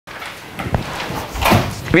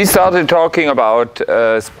we started talking about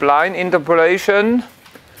spline interpolation.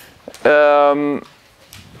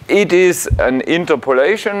 It is an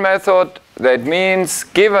interpolation method. That means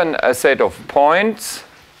given a set of points,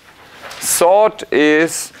 sort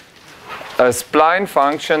is a spline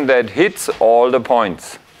function that hits all the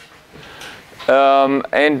points. We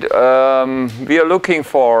are looking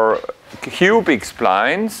for cubic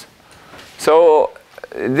splines. So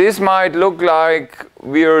this might look like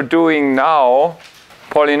we are doing now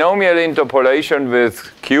polynomial interpolation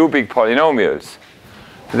with cubic polynomials.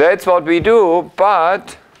 That's what we do,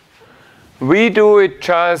 but we do it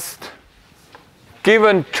just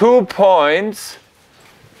given 2 points,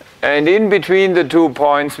 and in between the 2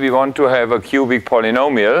 points we want to have a cubic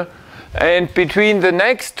polynomial, and between the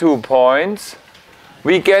next 2 points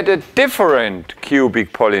we get a different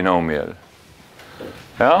cubic polynomial.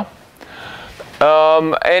 Yeah?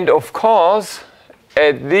 And of course,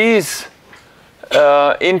 at these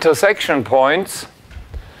intersection points,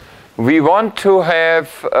 we want to have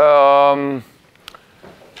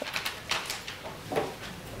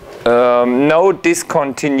no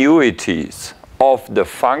discontinuities of the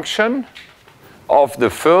function, of the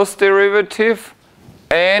first derivative,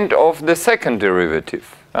 and of the second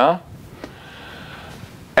derivative.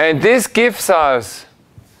 And this gives us,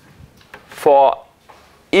 for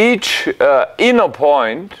each inner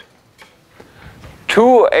point,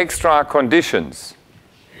 2 extra conditions.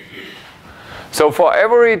 So for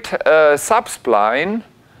every subspline,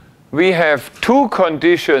 we have 2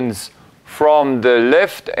 conditions from the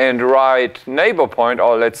left and right neighbor point,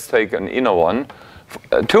 or let's take an inner one.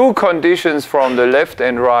 2 conditions from the left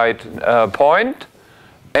and right point,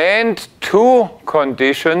 and 2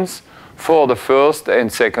 conditions for the first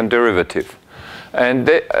and second derivative. And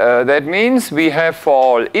that means we have for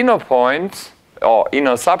all inner points, or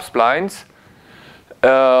inner subsplines,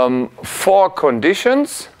 4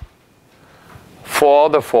 conditions for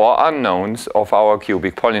the 4 unknowns of our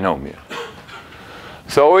cubic polynomial.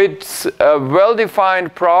 So it's a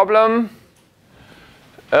well-defined problem,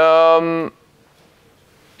 and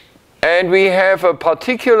we have a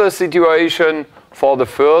particular situation for the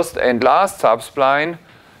first and last subspline,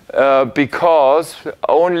 because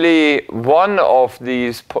only one of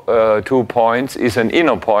these 2 points is an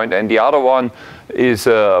inner point and the other one is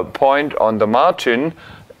a point on the margin,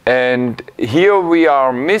 and here we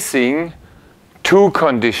are missing 2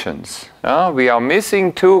 conditions. We are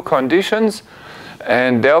missing 2 conditions,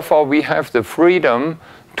 and therefore we have the freedom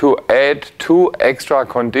to add 2 extra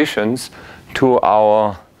conditions to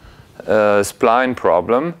our spline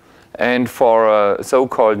problem. And for a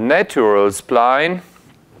so-called natural spline,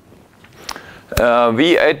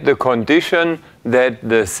 we add the condition that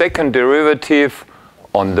the second derivative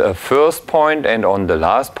on the first point and on the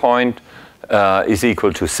last point is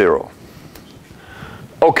equal to 0.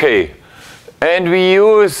 Okay, and we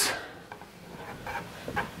use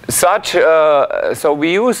such, so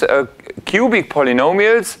we use cubic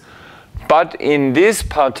polynomials, but in this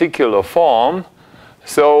particular form.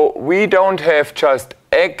 So we don't have just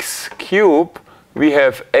x cubed, we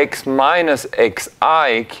have x minus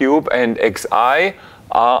xi cubed, and xi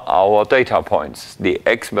are our data points, the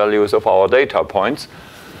x values of our data points.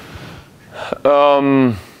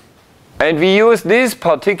 And we use this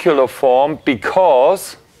particular form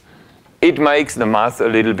because it makes the math a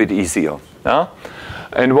little bit easier.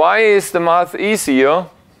 And why is the math easier?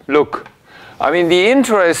 Look, I mean, the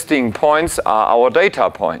interesting points are our data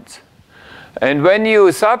points. And when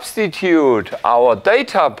you substitute our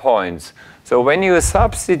data points, so when you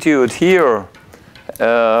substitute here,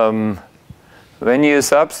 when you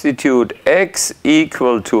substitute x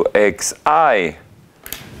equal to xi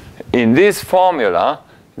in this formula,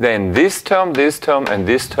 then this term, and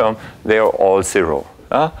this term, they are all 0.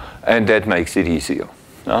 And that makes it easier.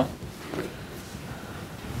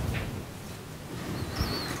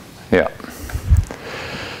 Yeah.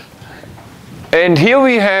 And here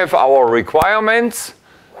we have our requirements.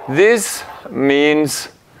 This means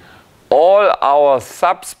all our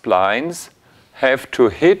subsplines have to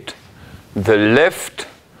hit the left,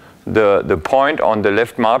 the point on the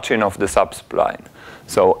left margin of the subspline.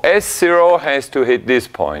 So S0 has to hit this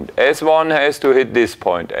point, S1 has to hit this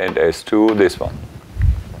point, and S2 this one.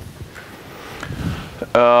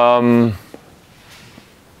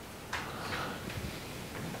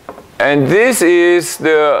 And this is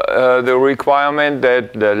the requirement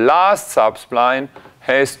that the last subspline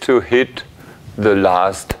has to hit the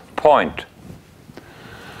last point.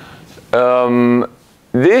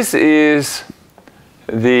 This is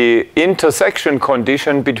the intersection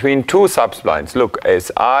condition between 2 subsplines. Look,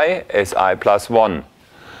 Si plus 1.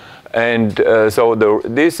 And so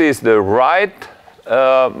this is the right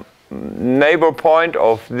neighbor point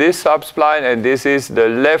of this subspline, and this is the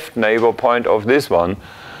left neighbor point of this one.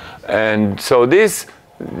 And so this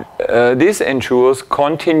ensures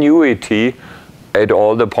continuity at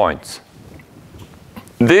all the points.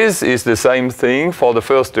 This is the same thing for the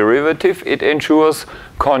first derivative. It ensures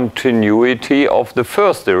continuity of the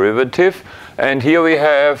first derivative. And here we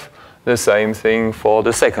have the same thing for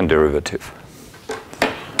the second derivative.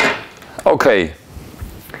 Okay.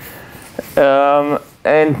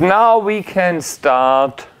 And now we can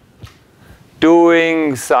start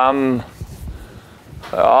doing some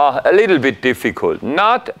a little bit difficult.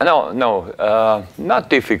 Not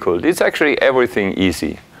difficult. It's actually everything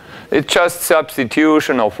easy. It's just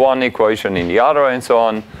substitution of one equation in the other and so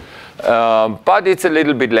on. But it's a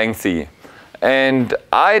little bit lengthy. And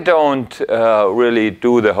I don't really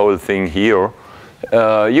do the whole thing here.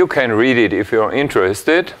 You can read it if you're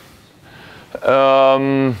interested.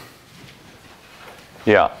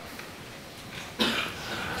 Yeah.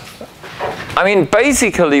 I mean,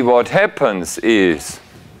 basically what happens is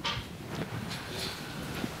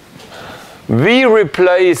we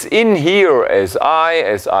replace in here as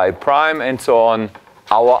I prime, and so on,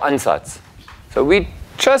 our ansatz. So we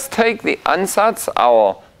just take the ansatz,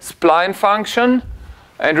 our spline function,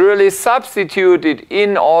 and really substitute it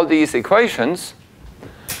in all these equations.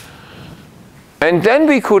 And then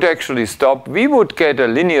we could actually stop. We would get a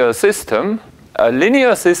linear system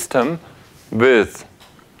with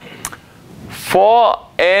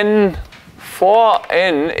 4n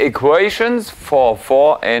equations for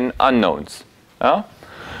 4n unknowns. Yeah?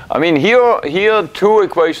 I mean, here 2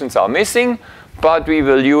 equations are missing, but we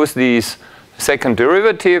will use these second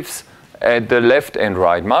derivatives at the left and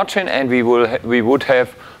right margin, and we would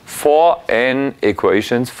have 4n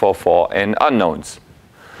equations for 4n unknowns.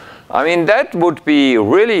 I mean, that would be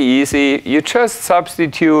really easy. You just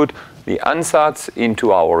substitute the ansatz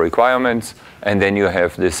into our requirements, and then you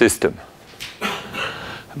have the system.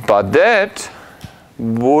 But that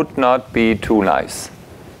would not be too nice.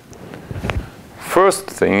 First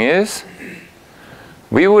thing is,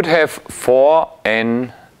 we would have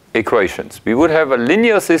 4n equations. We would have a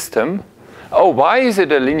linear system. Oh, why is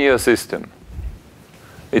it a linear system?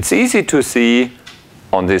 It's easy to see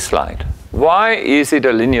on this slide. Why is it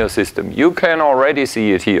a linear system? You can already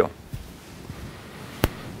see it here.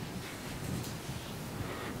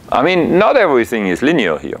 I mean, not everything is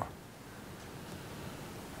linear here,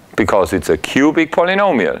 because it's a cubic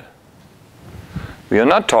polynomial. We are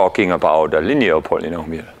not talking about a linear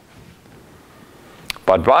polynomial.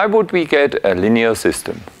 But why would we get a linear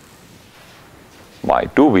system? Why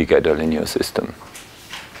do we get a linear system?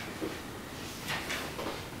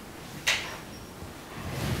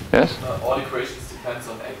 Yes? All equations depends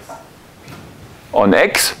on x. On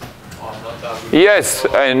x? Yes,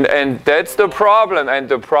 and that's the problem. And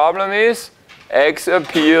the problem is x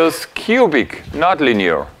appears cubic, not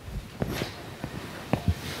linear.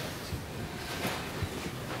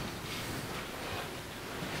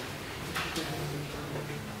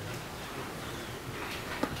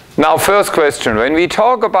 Now, first question, when we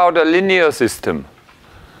talk about a linear system,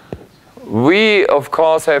 we of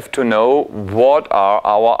course have to know what are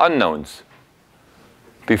our unknowns.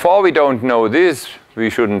 Before we don't know this, we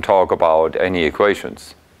shouldn't talk about any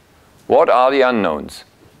equations. What are the unknowns?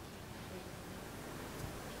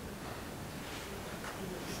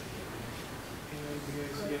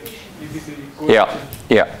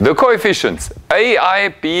 Yeah, the coefficients, ai,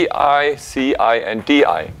 bi, ci, and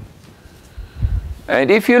di.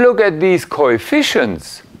 And if you look at these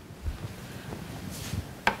coefficients,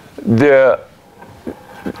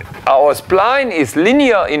 our spline is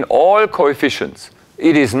linear in all coefficients.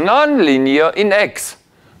 It is non-linear in x,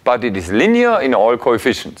 but it is linear in all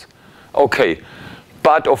coefficients. Okay,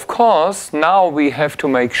 but of course, now we have to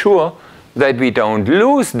make sure that we don't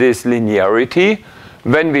lose this linearity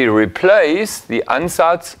when we replace the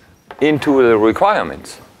ansatz into the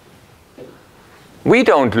requirements. We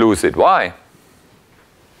don't lose it. Why?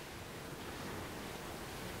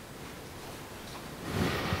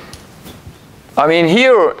 I mean,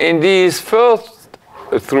 here in these first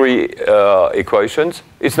 3 equations,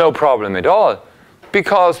 it's no problem at all,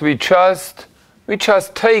 because we just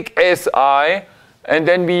take Si and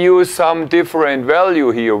then we use some different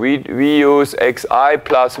value here. We use xi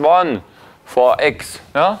plus 1 for x.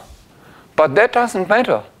 Yeah? But that doesn't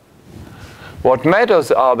matter. What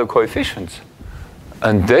matters are the coefficients,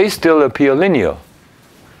 and they still appear linear.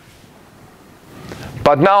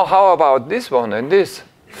 But now how about this one and this?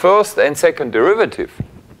 First and second derivative.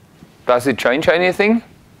 Does it change anything?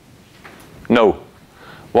 No.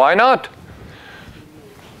 Why not?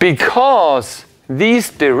 Because these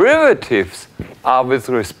derivatives are with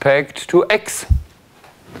respect to x.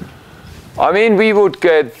 I mean, we would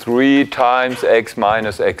get 3 times x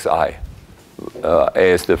minus xi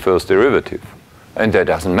as the first derivative. And that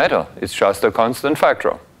doesn't matter. It's just a constant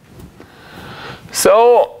factor.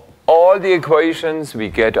 So all the equations we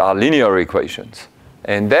get are linear equations.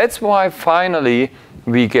 And that's why finally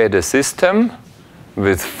we get a system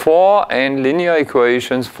with 4n linear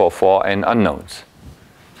equations for 4n unknowns.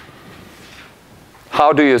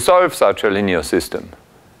 How do you solve such a linear system?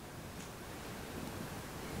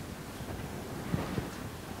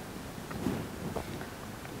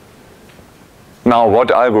 Now, what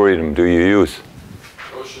algorithm do you use?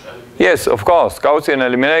 Gaussian elimination. Yes, of course, Gaussian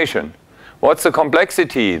elimination. What's the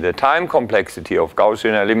complexity, the time complexity of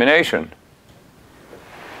Gaussian elimination?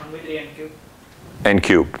 1 with a n cube. N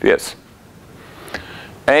cube, yes.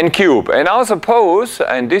 N cube. And now suppose,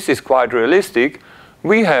 and this is quite realistic,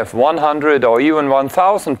 we have 100 or even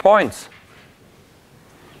 1,000 points.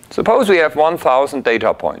 Suppose we have 1,000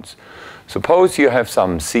 data points. Suppose you have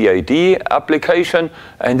some CAD application,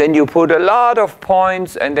 and then you put a lot of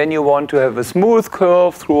points, and then you want to have a smooth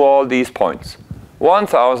curve through all these points.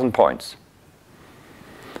 1,000 points.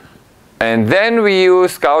 And then we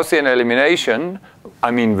use Gaussian elimination.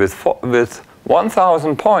 I mean, with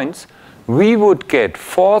 1,000 points, we would get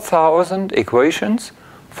 4,000 equations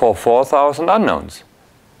for 4,000 unknowns.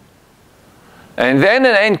 And then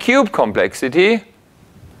an n cube complexity,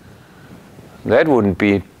 that wouldn't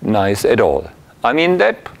be nice at all. I mean,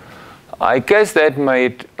 I guess that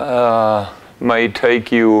may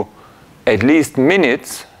take you at least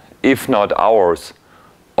minutes, if not hours,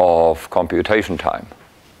 of computation time.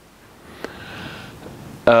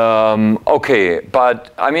 Okay,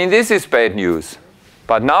 but I mean, this is bad news.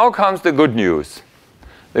 But now comes the good news.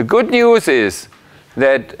 The good news is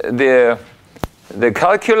that the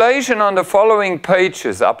calculation on the following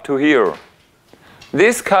pages up to here,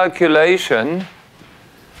 this calculation,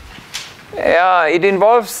 yeah, it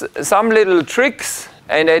involves some little tricks,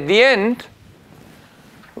 and at the end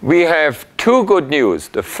we have 2 good news.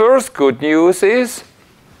 The first good news is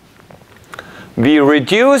we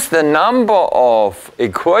reduce the number of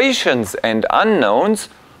equations and unknowns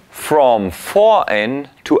from 4n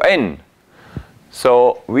to n.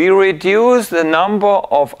 So we reduce the number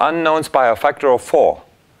of unknowns by a factor of 4,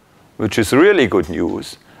 which is really good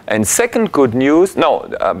news. And second good news,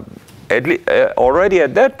 already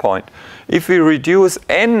at that point, if we reduce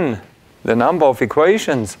n, the number of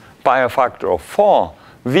equations, by a factor of 4,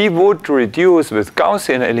 we would reduce with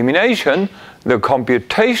Gaussian elimination the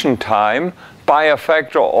computation time by a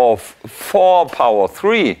factor of 4 power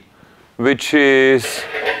 3, which is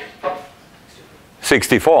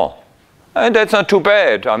 64. And that's not too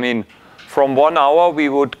bad. I mean, from 1 hour we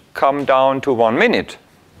would come down to 1 minute.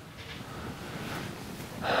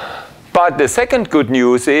 But the second good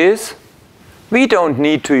news is we don't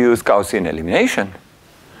need to use Gaussian elimination.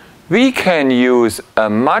 We can use a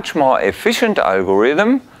much more efficient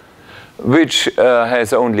algorithm which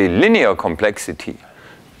has only linear complexity,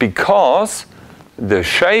 because the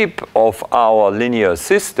shape of our linear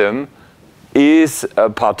system is a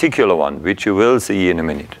particular one, which you will see in a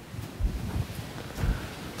minute.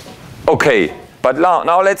 Okay, but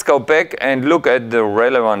now let's go back and look at the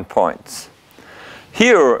relevant points.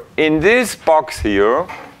 Here, in this box here,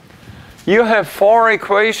 you have 4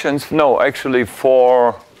 equations, no, actually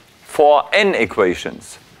 4 n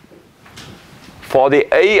equations. For the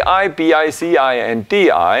AI, BI, CI, and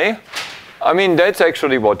DI, I mean, that's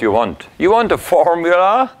actually what you want. You want a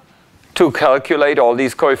formula to calculate all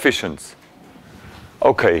these coefficients.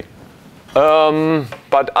 Okay.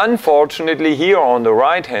 But unfortunately, here on the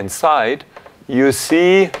right-hand side, you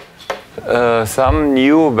see some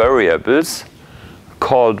new variables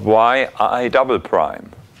called yi double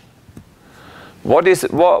prime. What is yi?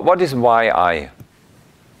 What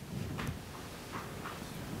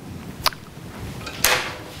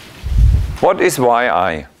is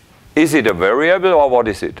yi? Is it a variable or what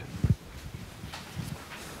is it?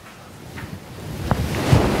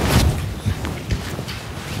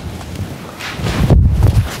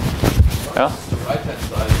 Yeah? The right-hand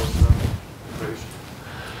side of the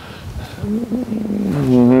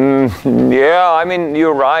equation. Yeah, I mean,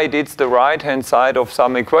 you're right. It's the right-hand side of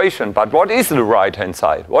some equation. But what is the right-hand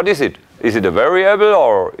side? What is it? Is it a variable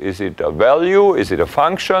or is it a value? Is it a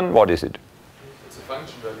function? What is it? It's a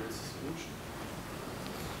function value. It's a solution.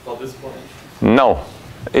 For this point. No,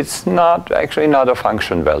 it's not actually not a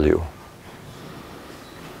function value.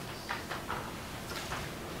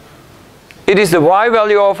 It is the y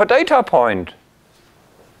value of a data point.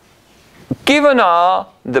 Given are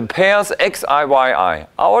the pairs xi, yi,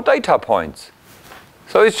 our data points.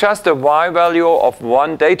 So it's just a y value of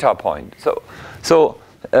one data point. So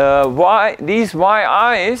these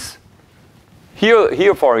yi's,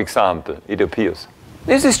 here for example, it appears.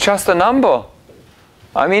 This is just a number.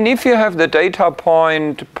 I mean, if you have the data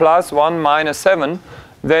point +1, -7,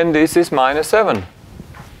 then this is -7.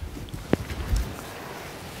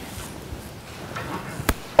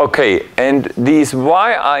 Okay, and these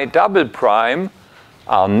yi double prime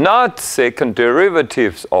are not second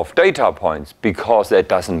derivatives of data points, because that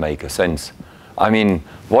doesn't make a sense. I mean,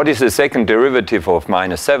 what is the second derivative of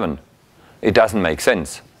 -7? It doesn't make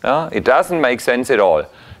sense. It doesn't make sense at all.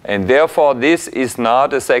 And therefore, this is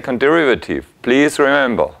not a second derivative. Please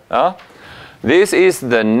remember. This is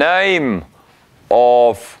the name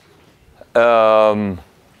of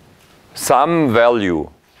some value.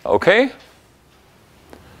 Okay?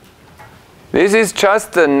 This is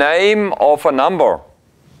just the name of a number.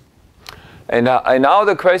 And now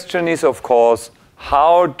the question is, of course,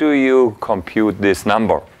 how do you compute this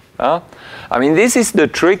number? I mean, this is the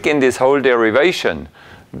trick in this whole derivation.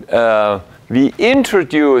 We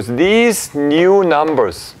introduce these new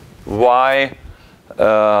numbers,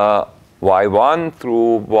 y1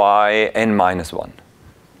 through yn-1.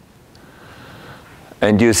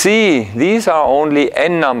 And you see, these are only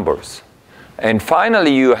n numbers. And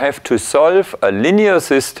finally, you have to solve a linear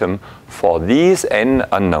system for these n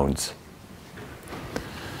unknowns.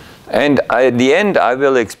 And at the end, I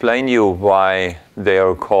will explain you why they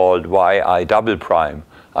are called yi double prime.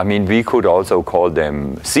 I mean, we could also call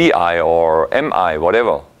them ci or mi,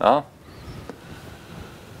 whatever.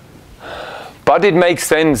 But it makes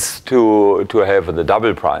sense to have the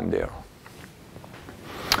double prime there.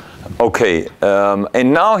 Okay,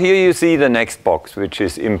 and now here you see the next box, which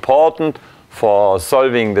is important for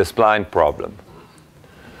solving the spline problem.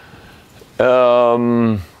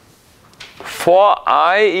 For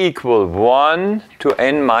I equal 1 to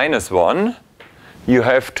n-1, you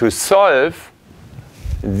have to solve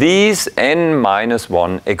these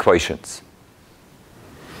n-1 equations.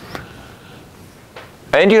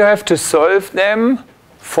 And you have to solve them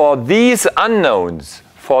for these unknowns,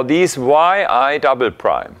 for these yi double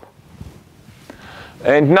prime.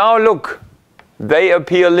 And now look, they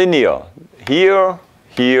appear linear. Here,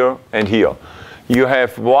 here, and here. You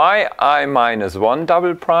have yi-1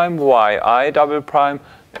 double prime, yi double prime,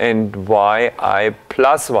 and yi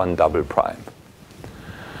plus 1 double prime.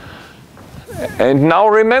 And now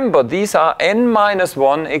remember, these are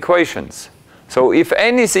n-1 equations. So if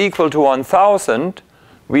n is equal to 1000,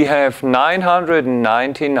 we have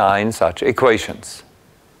 999 such equations.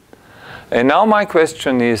 And now my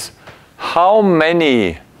question is, how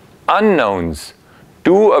many unknowns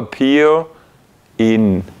do appear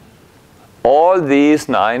in all these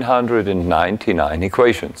 999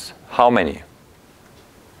 equations? How many?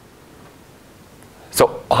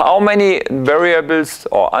 So how many variables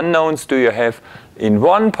or unknowns do you have in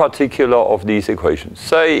one particular of these equations?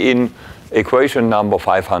 Say in equation number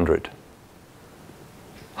 500.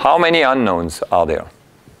 How many unknowns are there?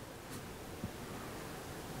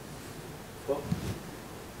 4.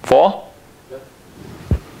 4? Yeah.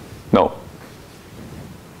 No.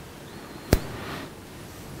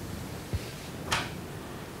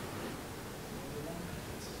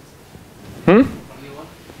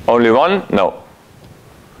 Only one? No.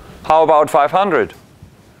 How about 500?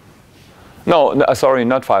 No, sorry,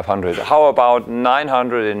 not 500. How about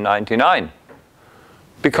 999?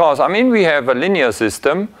 Because, I mean, we have a linear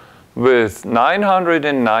system with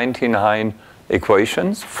 999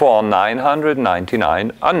 equations for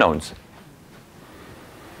 999 unknowns.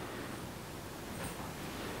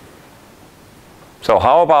 So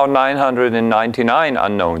how about 999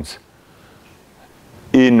 unknowns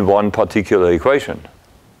in one particular equation?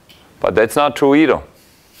 But that's not true either.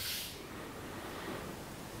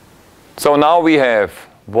 So now we have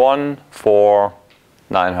 1, 4,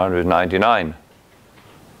 999.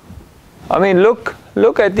 I mean, look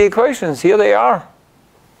at the equations. Here they are.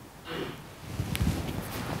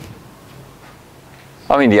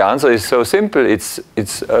 I mean, the answer is so simple. It's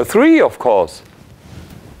 3, of course.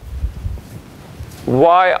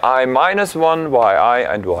 yi minus 1, yi,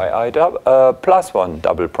 and yi plus 1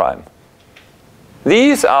 double prime.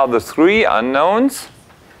 These are the 3 unknowns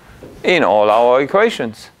in all our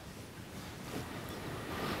equations.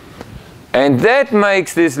 And that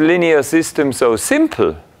makes this linear system so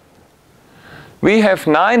simple. We have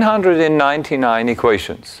 999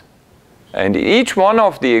 equations. And in each one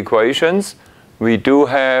of the equations, we do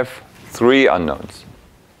have 3 unknowns.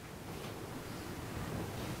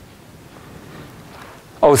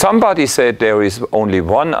 Oh, somebody said there is only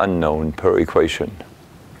 1 unknown per equation.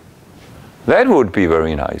 That would be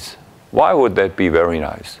very nice. Why would that be very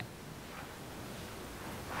nice?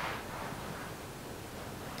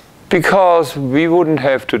 Because we wouldn't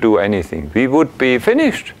have to do anything. We would be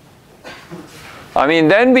finished. I mean,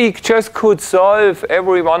 then we just could solve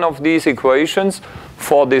every one of these equations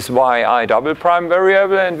for this yi double prime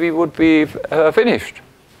variable, and we would be finished.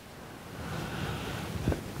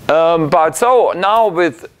 But so now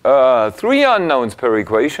with 3 unknowns per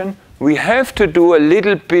equation, we have to do a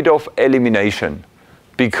little bit of elimination,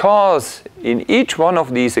 because in each one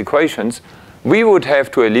of these equations, we would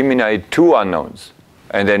have to eliminate 2 unknowns,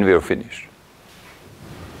 and then we're finished.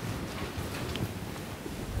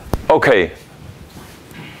 Okay.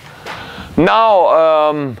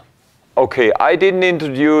 Now, okay, I didn't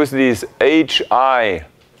introduce this hi.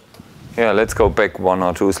 Yeah, let's go back 1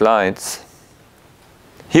 or 2 slides.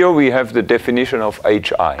 Here we have the definition of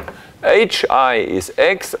hi. Hi is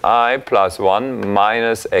xi plus 1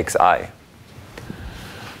 minus xi.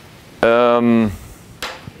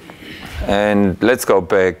 And let's go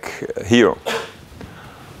back here.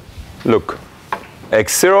 Look,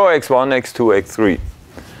 x0, x1, x2, x3.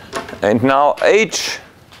 And now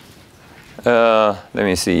let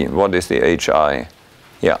me see, what is the hi?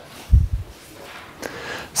 Yeah.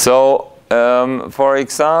 So, for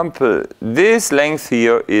example, this length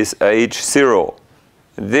here is h0.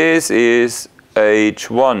 This is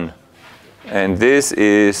h1. And this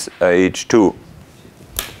is h2.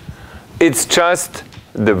 It's just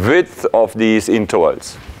the width of these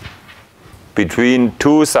intervals between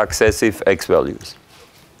 2 successive x values.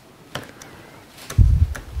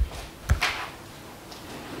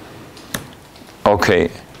 Okay,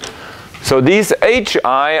 so these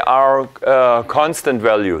hi are constant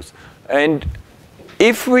values. And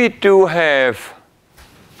if we do have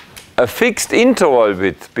a fixed interval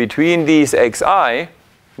width between these xi,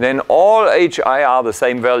 then all hi are the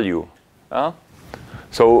same value.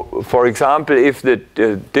 So, for example, if the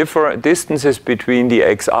different distances between the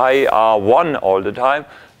xi are 1 all the time,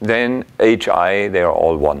 then hi, they are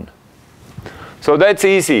all 1. So that's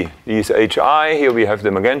easy. These hi, here we have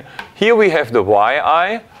them again. Here we have the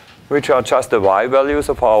yi, which are just the y values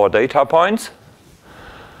of our data points.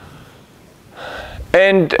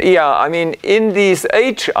 And yeah, I mean, in these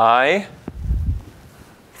hi,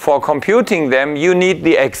 for computing them, you need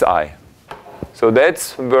the xi. So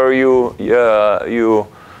that's where you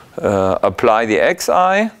apply the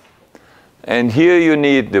xi. And here you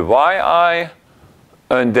need the yi,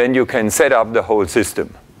 and then you can set up the whole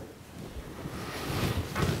system.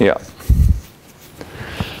 Yeah.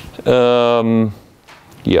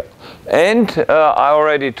 Yeah. And I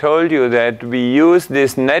already told you that we use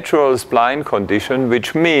this natural spline condition,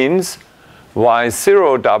 which means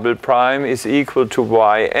y0 double prime is equal to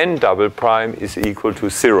yn double prime is equal to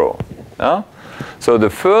 0. So the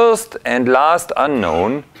first and last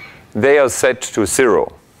unknown, they are set to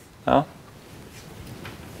 0.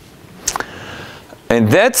 And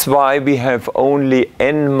that's why we have only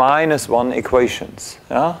n-1 equations.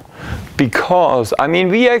 Because, I mean,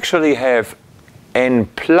 we actually have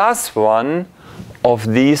n+1 of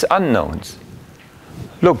these unknowns.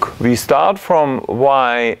 Look, we start from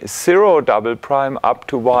y0 double prime up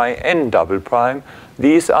to yn double prime.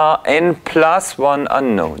 These are n+1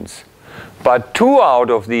 unknowns. But 2 out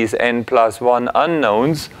of these n+1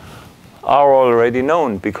 unknowns are already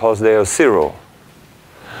known because they are 0.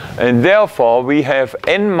 And therefore, we have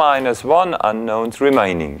n-1 unknowns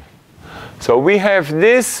remaining. So we have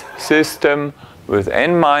this system with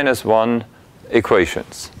n-1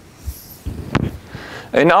 equations.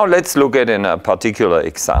 And now let's look at a particular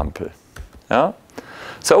example.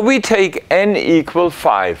 So we take n equal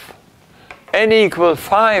 5. N equal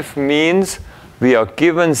 5 means we are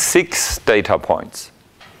given 6 data points.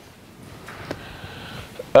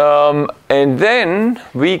 And then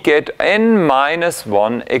we get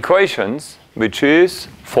n-1 equations, which is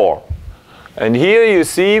 4. And here you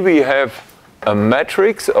see we have a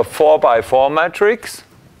matrix, a 4 by 4 matrix.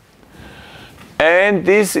 And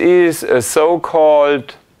this is a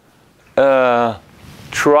so-called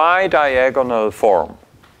tridiagonal form.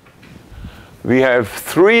 We have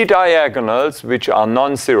 3 diagonals which are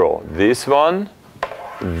non-zero. This one,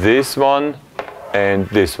 and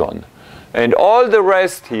this one. And all the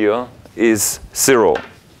rest here is 0.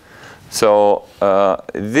 So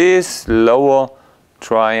this lower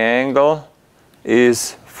triangle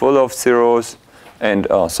is full of zeros, and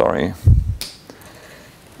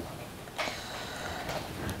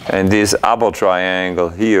and this upper triangle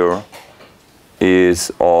here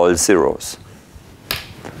is all zeros.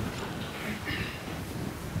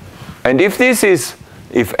 And if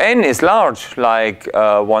n is large, like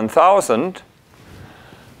 1000,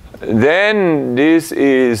 then this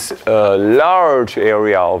is a large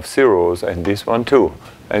area of zeros, and this one too.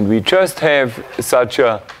 And we just have such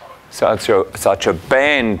a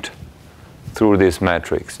band through this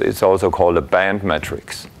matrix. It's also called a band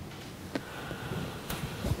matrix.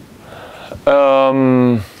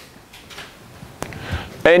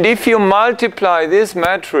 And if you multiply this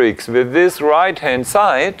matrix with this right-hand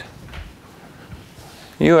side,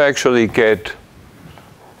 you actually get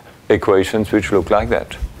equations which look like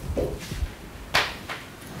that.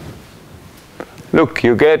 Look,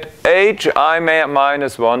 you get hi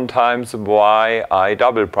minus 1 times yi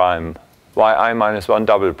double prime, yi minus 1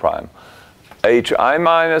 double prime, hi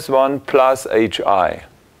minus 1 plus hi.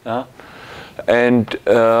 And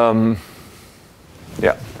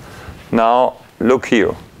yeah, now look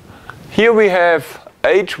here. Here we have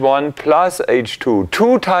h1 plus h2,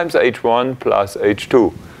 2 times h1 plus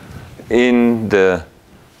h2 in the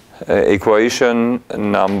equation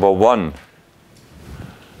number 1.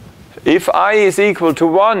 If I is equal to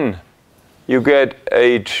 1, you get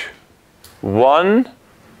h1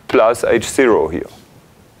 plus h0 here.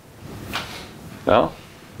 Yeah?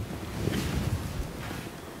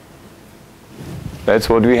 That's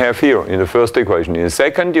what we have here in the first equation. In the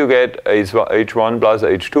second, you get h1 plus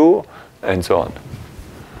h2, and so on.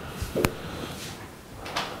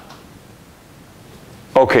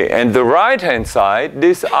 Okay, and the right-hand side,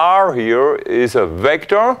 this r here is a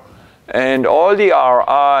vector, and all the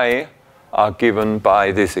ri are given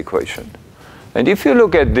by this equation. And if you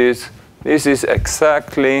look at this, this is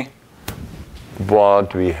exactly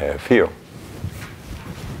what we have here.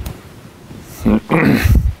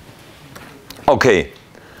 Okay.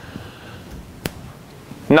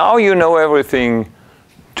 Now you know everything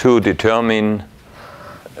to determine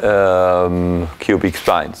cubic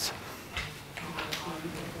splines.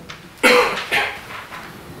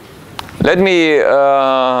 Let me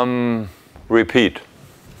repeat.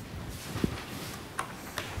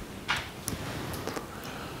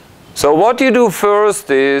 So what you do first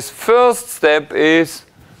step is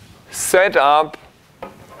set up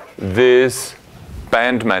this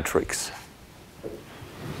band matrix.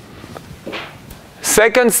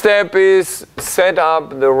 Second step is set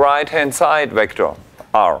up the right-hand side vector,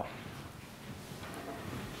 r.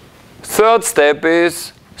 Third step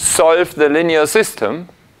is solve the linear system.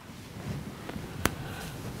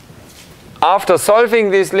 After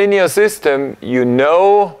solving this linear system, you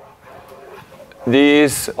know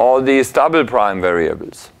all these double prime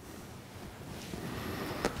variables.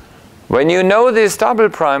 When you know these double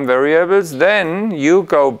prime variables, then you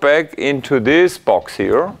go back into this box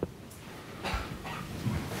here,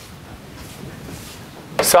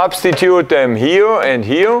 substitute them here, and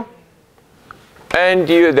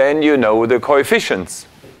then you know the coefficients.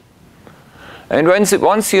 And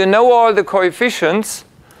once you know all the coefficients,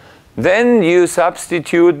 then you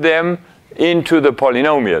substitute them into the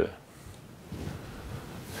polynomial.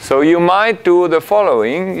 So you might do the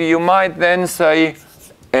following. You might then say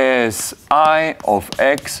Si of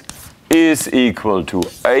x is equal to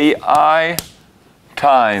ai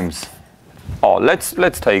times,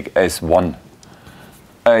 let's take S1.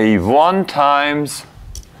 A1 times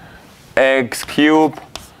x cubed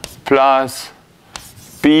plus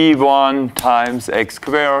b1 times x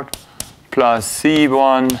squared plus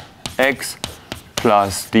c1 x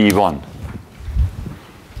plus d1.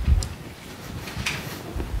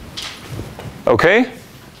 Okay?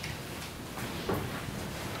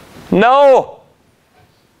 No!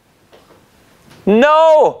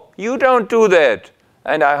 No! You don't do that.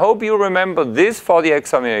 And I hope you remember this for the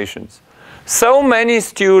examinations. So many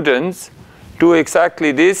students do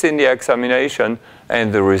exactly this in the examination,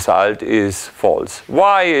 and the result is false.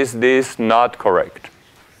 Why is this not correct?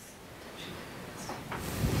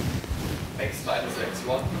 X minus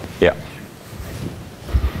x1. Yeah.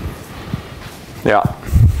 Yeah.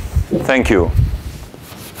 Thank you.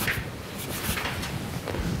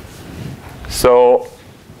 So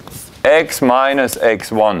x minus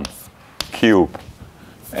x1 cube,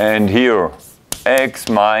 and here x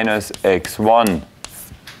minus x1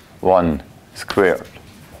 1 squared,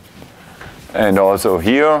 and also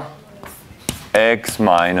here x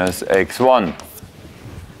minus x1.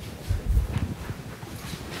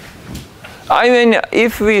 I mean,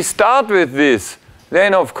 if we start with this,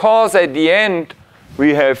 then of course at the end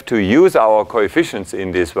we have to use our coefficients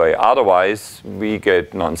in this way, otherwise we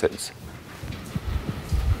get nonsense.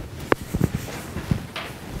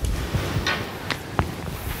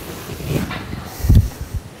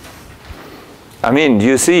 I mean,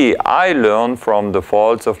 you see, I learn from the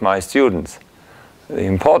faults of my students. The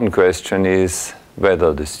important question is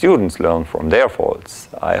whether the students learn from their faults.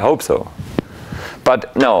 I hope so.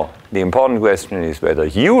 But no, the important question is whether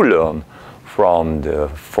you learn from the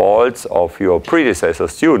faults of your predecessor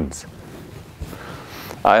students.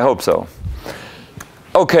 I hope so.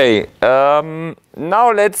 Okay,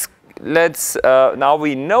 now now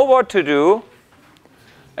we know what to do,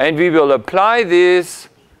 and we will apply this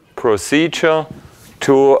procedure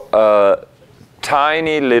to a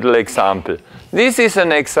tiny little example. This is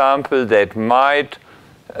an example that might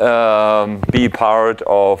be part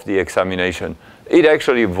of the examination. It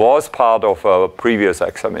actually was part of a previous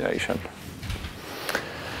examination.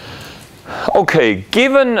 Okay,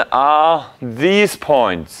 given are these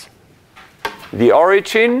points. The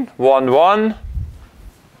origin, 1, 1,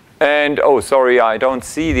 and oh, sorry, I don't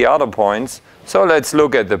see the other points. So let's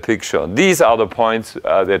look at the picture. These are the points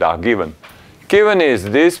that are given. Given is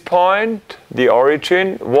this point, the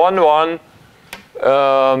origin, 1,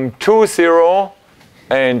 1, 2, 0,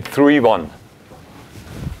 and 3, 1.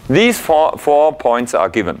 These four points are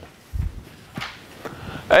given.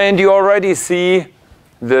 And you already see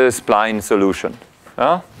the spline solution.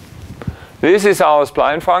 This is our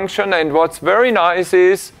spline function, and what's very nice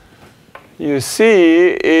is you see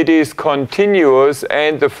it is continuous,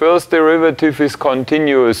 and the first derivative is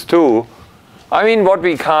continuous too. I mean, what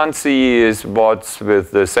we can't see is what's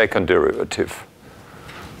with the second derivative.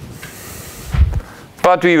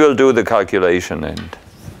 But we will do the calculation.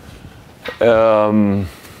 And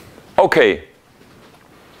okay.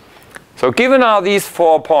 So given are these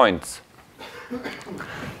 4 points.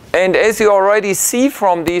 And as you already see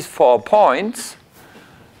from these 4 points,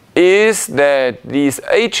 is that these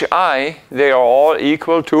hi, they are all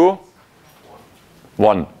equal to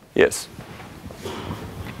 1. Yes.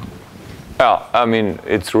 I mean,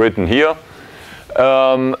 it's written here.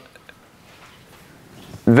 The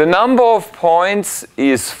number of points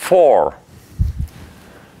is 4.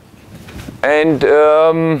 And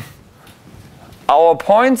our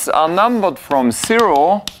points are numbered from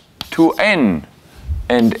 0 to n.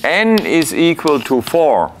 And n is equal to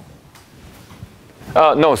 4.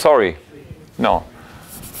 No, sorry. No.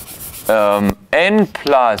 N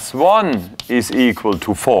plus 1 is equal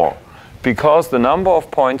to 4. Because the number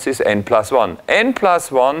of points is n plus 1. N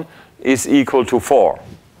plus 1 is equal to 4.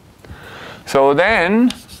 So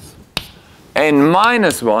then, n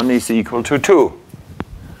minus 1 is equal to 2.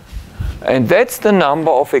 And that's the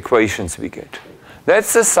number of equations we get.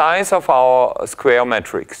 That's the size of our square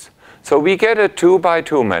matrix. So we get a 2 by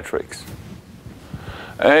 2 matrix.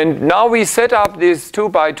 And now we set up this 2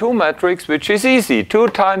 by 2 matrix, which is easy. 2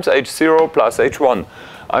 times h0 plus h1.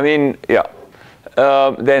 I mean, yeah.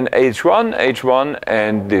 Then h1, h1,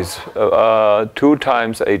 and this 2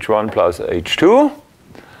 times h1 plus h2.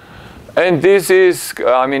 And this is,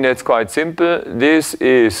 I mean, it's quite simple. This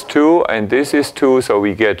is 2, and this is 2, so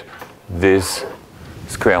we get this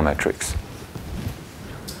square matrix.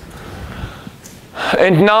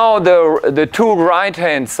 And now the two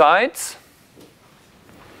right-hand sides.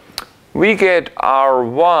 We get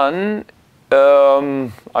R1,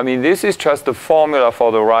 I mean, this is just the formula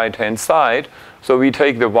for the right-hand side. So we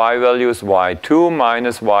take the y values y2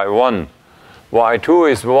 minus y1.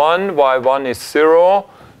 y2 is 1, y1 is 0.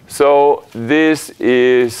 So this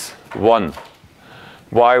is 1.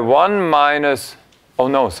 y1 minus, oh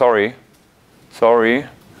no, sorry.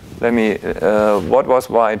 Let me, what was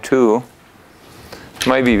y2?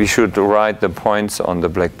 Maybe we should write the points on the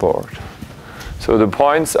blackboard. So the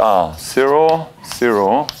points are 0,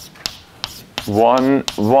 0, 1,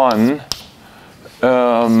 1,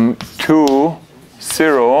 2,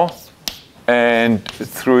 0, and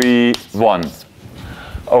 3, 1.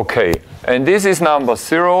 Okay, and this is number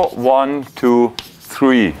 0, 1, 2,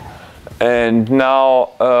 3. And now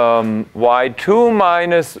y2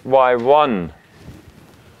 minus y1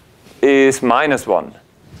 is minus 1.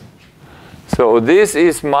 So this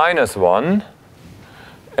is minus 1.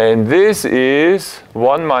 And this is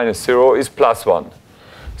 1 minus 0 is plus 1.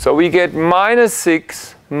 So we get minus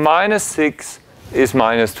 6 is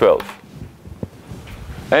minus 12.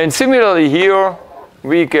 And similarly here,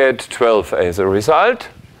 we get 12 as a result.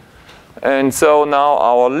 And so now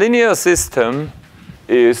our linear system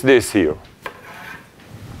is this here.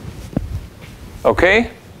 Okay?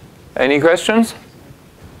 Any questions?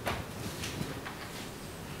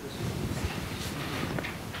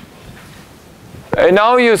 And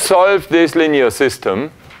now you solve this linear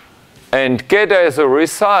system and get as a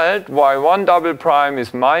result y1 double prime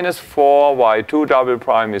is minus 4, y2 double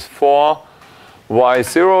prime is 4,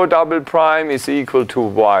 y0 double prime is equal to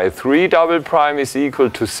y3 double prime is equal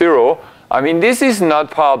to 0. I mean, this is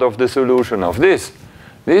not part of the solution of this.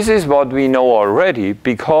 This is what we know already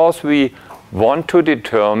because we want to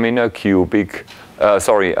determine a cubic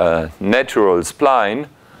natural spline,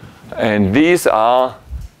 and these are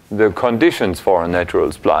the conditions for a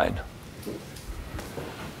natural spline.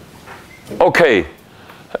 Okay.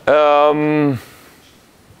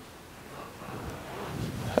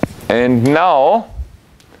 And now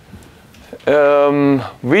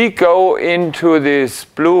we go into this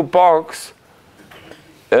blue box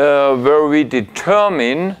where we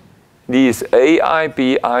determine these AI,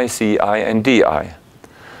 BI, CI, and DI.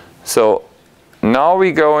 So now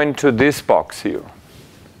we go into this box here.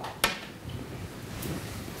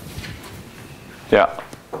 Yeah.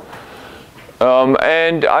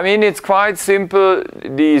 And I mean, it's quite simple.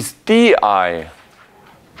 These DI,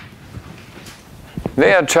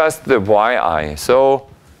 they are just the YI. So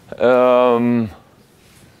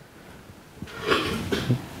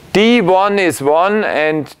D1 is 1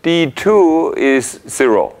 and D2 is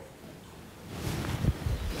 0.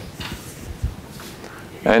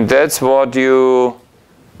 And that's what you,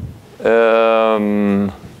 let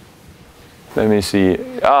me see.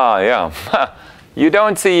 Ah, yeah. You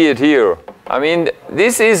don't see it here. I mean,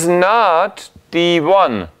 this is not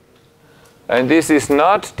D1. And this is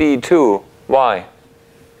not D2. Why?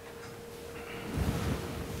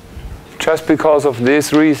 Just because of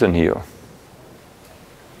this reason here.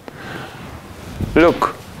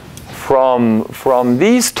 Look, from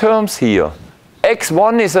these terms here,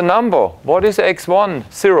 x1 is a number. What is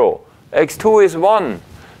x1? 0. x2 is 1.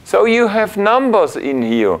 So you have numbers in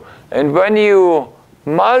here. And when you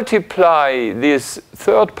multiply this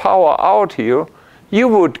third power out here, you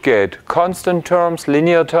would get constant terms,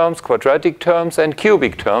 linear terms, quadratic terms, and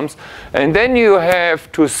cubic terms. And then you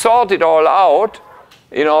have to sort it all out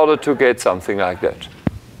in order to get something like that.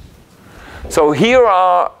 So here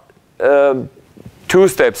are 2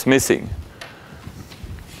 steps missing.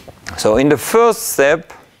 So in the first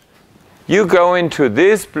step, you go into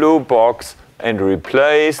this blue box and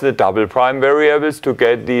replace the double prime variables to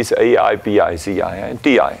get these AI, BI, CI, and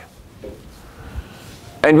DI.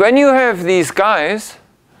 And when you have these guys,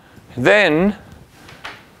 then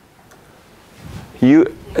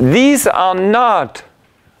these are not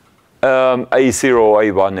A0,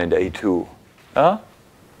 A1, and A2.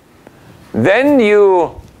 Then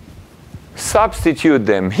you substitute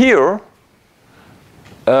them here,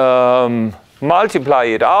 multiply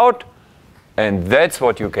it out, and that's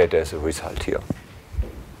what you get as a result here.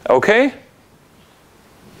 Okay?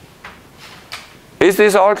 Is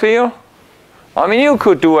this all clear? I mean, you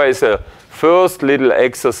could do as a first little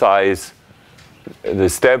exercise the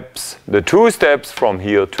steps, the 2 steps from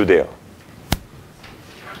here to there.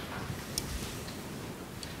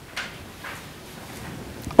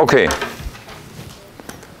 Okay.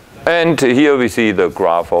 And here we see the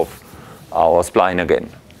graph of our spline again.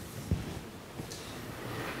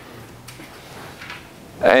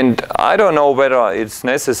 And I don't know whether it's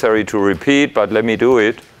necessary to repeat, but let me do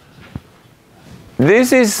it.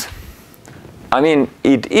 This is, I mean,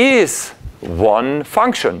 it is one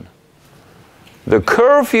function. The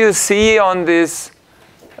curve you see on this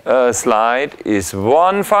slide is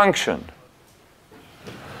one function.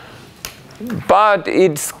 But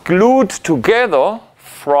it's glued together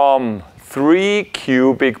from 3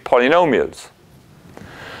 cubic polynomials.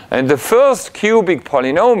 And the first cubic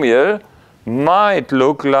polynomial might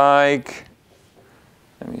look like,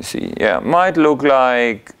 let me see, yeah, might look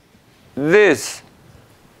like this.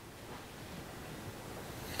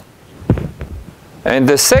 And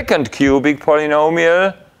the second cubic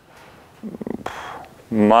polynomial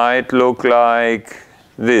might look like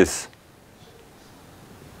this.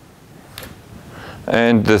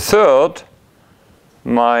 And the third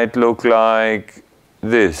might look like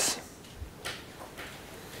this.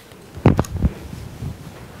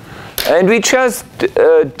 And we just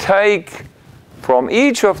take from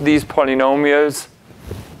each of these polynomials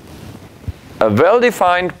a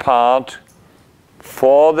well-defined part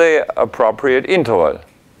for the appropriate interval.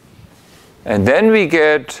 And then we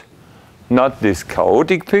get not this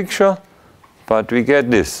chaotic picture, but we get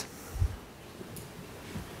this.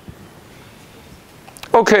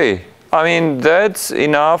 Okay, I mean, that's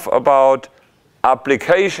enough about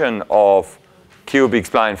application of cubic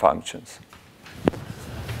spline functions.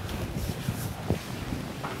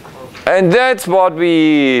 And that's what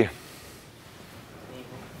we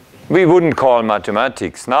wouldn't call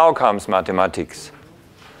mathematics. Now comes mathematics.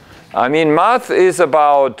 I mean, math is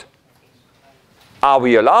about, are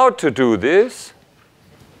we allowed to do this?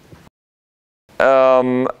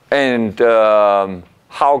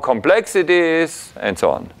 How complex it is, and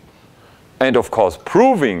so on. And of course,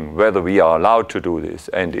 proving whether we are allowed to do this,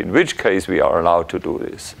 and in which case we are allowed to do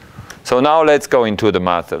this. So now let's go into the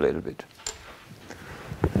math a little bit.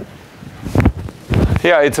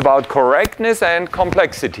 Yeah, it's about correctness and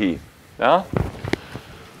complexity. Yeah?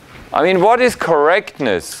 I mean, what is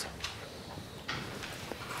correctness?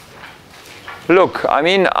 Look, I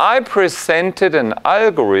mean, I presented an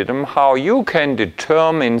algorithm how you can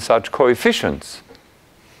determine such coefficients.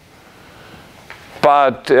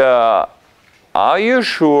 But are you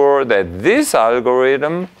sure that this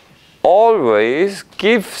algorithm always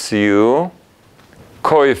gives you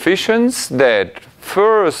coefficients that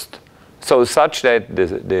first, so such that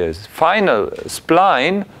the final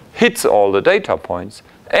spline hits all the data points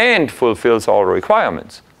and fulfills all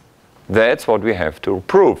requirements? That's what we have to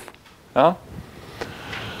prove. Yeah?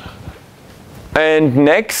 And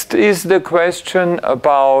next is the question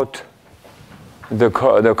about the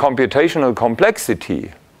computational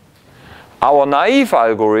complexity. Our naive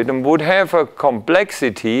algorithm would have a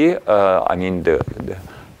complexity, I mean the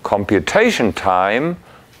computation time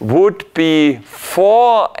would be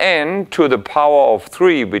 4n to the power of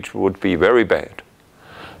 3, which would be very bad.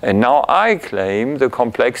 And now I claim the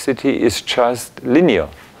complexity is just linear.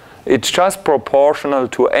 It's just proportional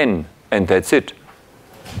to n, and that's it.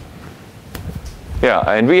 Yeah,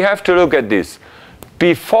 and we have to look at this.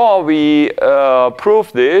 Before we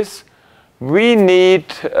prove this, we need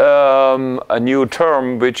a new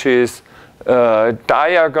term, which is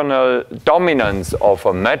diagonal dominance of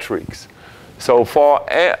a matrix. So for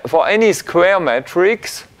any square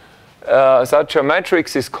matrix, such a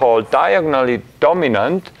matrix is called diagonally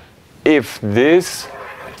dominant if this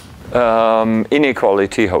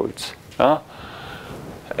inequality holds.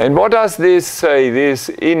 And what does this say, this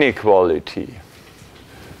inequality?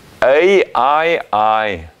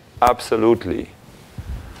 AII, absolutely.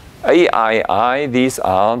 AII, these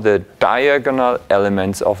are the diagonal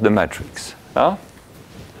elements of the matrix.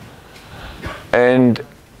 And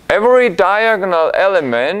every diagonal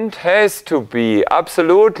element has to be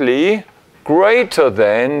absolutely greater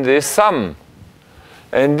than this sum.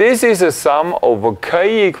 And this is a sum over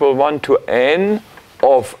k equal 1 to n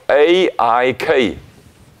of AIK.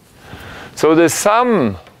 So the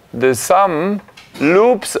sum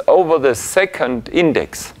loops over the second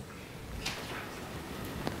index.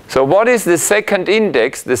 So what is the second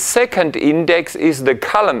index? The second index is the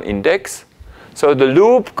column index. So the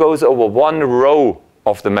loop goes over one row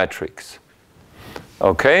of the matrix.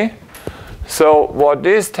 Okay? So what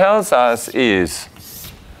this tells us is,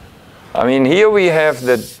 I mean, here we have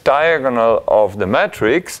the diagonal of the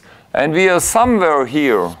matrix, and we are somewhere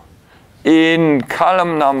here in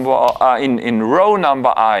column number, in row number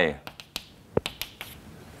I.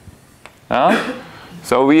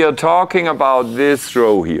 So we are talking about this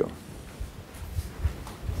row here.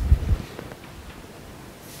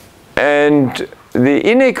 And the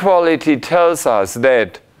inequality tells us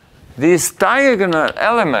that this diagonal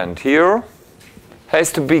element here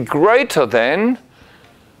has to be greater than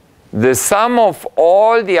the sum of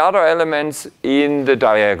all the other elements in the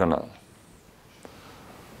diagonal.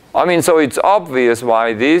 I mean, so it's obvious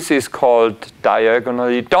why this is called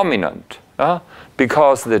diagonally dominant.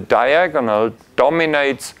 Because the diagonal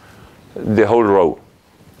dominates the whole row.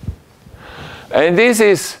 And this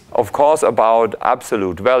is, of course, about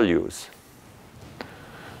absolute values.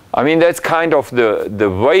 I mean, that's kind of the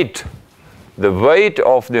weight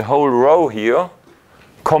of the whole row here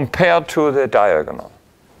compared to the diagonal.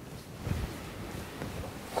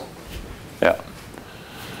 Yeah.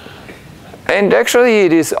 And actually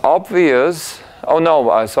it is obvious, oh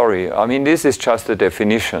no, sorry, I mean this is just a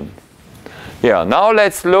definition. Yeah, now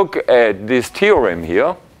let's look at this theorem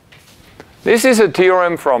here. This is a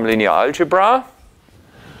theorem from linear algebra.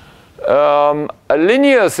 A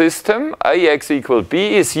linear system, Ax equal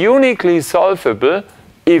b, is uniquely solvable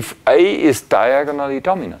if A is diagonally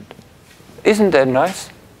dominant. Isn't that nice?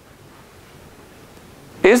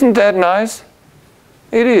 Isn't that nice?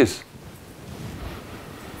 It is.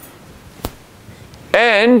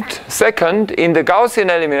 And second, in the Gaussian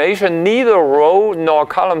elimination, neither row nor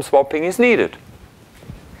column swapping is needed.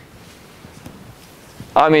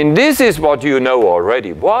 I mean, this is what you know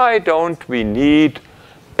already. Why don't we need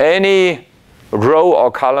any row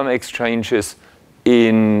or column exchanges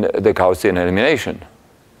in the Gaussian elimination?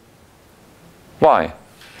 Why?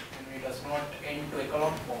 When it does not end to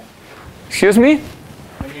echelon form. Excuse me?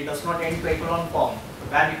 When it does not end to echelon form,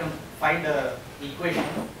 where we can find the equation,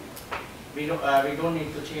 we don't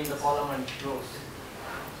need to change the column and rows.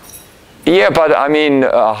 Yeah, but I mean,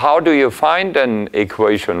 how do you find an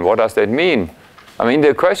equation? What does that mean? I mean,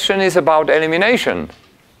 the question is about elimination.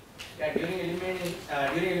 Yeah, during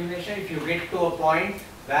elimination, if you get to a point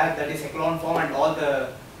where that is echelon form and all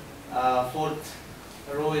the fourth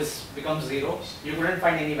row becomes 0, you couldn't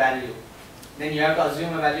find any value. Then you have to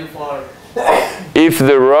assume a value for... If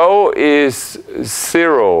the row is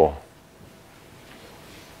 0,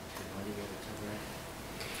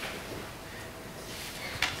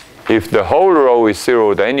 if the whole row is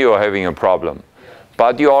 0, then you are having a problem.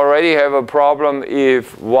 But you already have a problem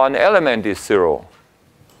if one element is 0.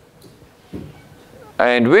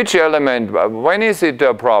 And which element, when is it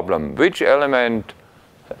a problem? Which element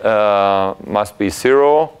must be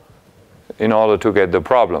 0 in order to get the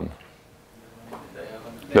problem?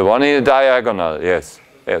 The one in the diagonal, yes,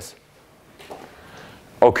 yes.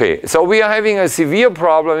 Okay, so we are having a severe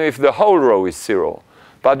problem if the whole row is 0.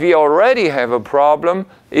 But we already have a problem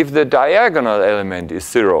if the diagonal element is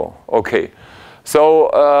 0. Okay,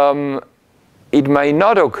 so it may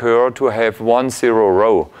not occur to have 1 0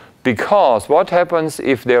 row. Because what happens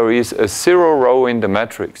if there is a 0 row in the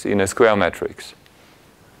matrix, in a square matrix?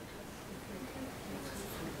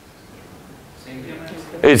 Singular.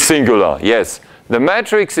 It's singular, yes. The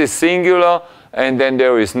matrix is singular, and then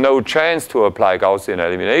there is no chance to apply Gaussian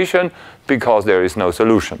elimination because there is no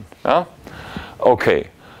solution. Huh? Okay,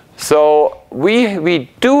 so we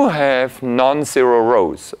do have non-zero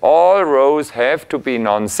rows. All rows have to be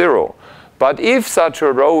non-zero. But if such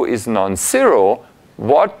a row is non-zero,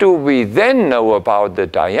 what do we then know about the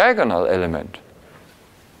diagonal element?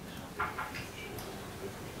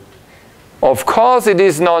 Of course it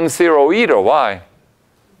is non-zero either. Why?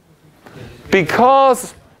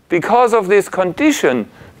 Because of this condition,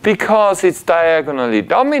 because it's diagonally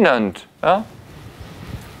dominant. Huh?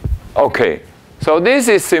 Okay, so this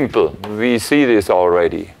is simple. We see this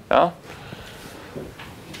already. Huh?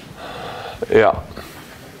 Yeah.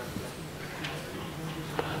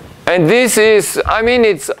 And this is, I mean,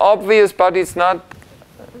 it's obvious, but it's not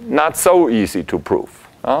so easy to prove.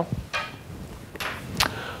 Huh?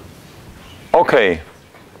 Okay.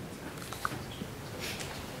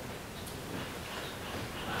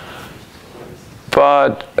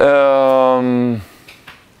 But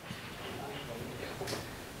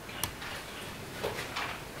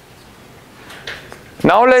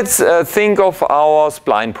now let's think of our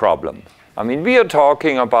spline problem. I mean, we are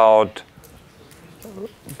talking about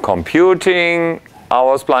computing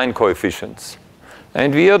our spline coefficients.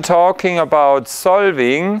 And we are talking about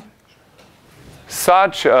solving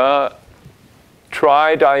such a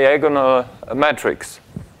tri-diagonal matrix.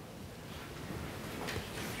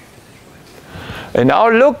 And now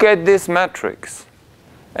look at this matrix.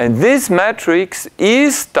 And this matrix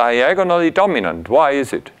is diagonally dominant. Why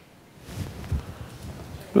is it?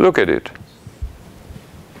 Look at it.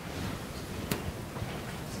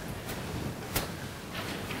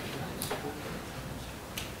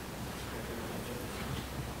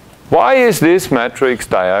 Why is this matrix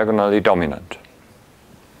diagonally dominant?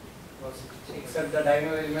 Except the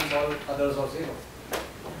diagonal elements, all others are 0.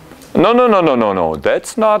 No.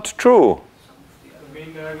 That's not true.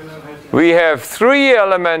 We have 3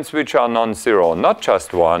 elements which are non-zero, not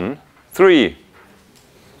just 1, 3.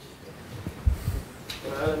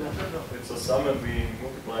 It's a sum and we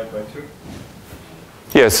multiply it by 2.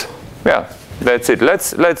 Yes, yeah, that's it.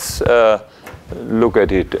 Let's look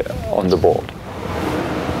at it on the board.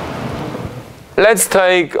 Let's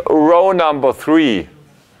take row number 3.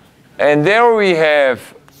 And there we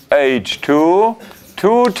have H2,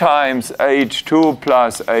 2 times H2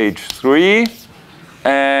 plus H3,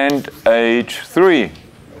 and H3.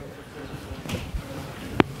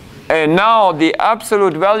 And now the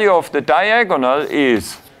absolute value of the diagonal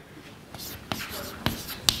is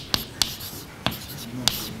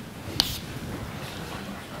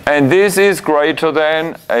and this is greater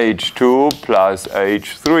than H2 plus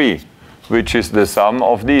H3, which is the sum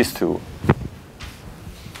of these two.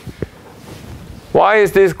 Why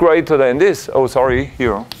is this greater than this? Oh, sorry,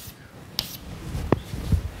 here.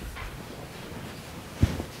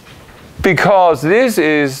 Because this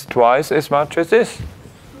is twice as much as this.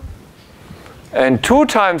 And 2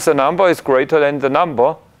 times the number is greater than the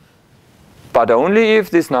number, but only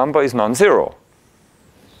if this number is non-zero.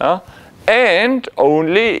 And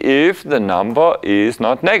only if the number is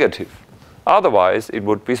not negative. Otherwise, it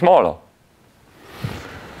would be smaller.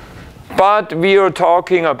 But we are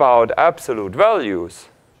talking about absolute values.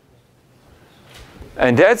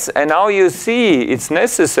 And now you see it's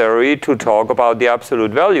necessary to talk about the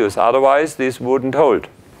absolute values. Otherwise, this wouldn't hold.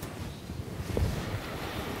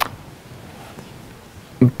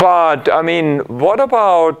 But, I mean, what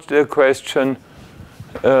about the question,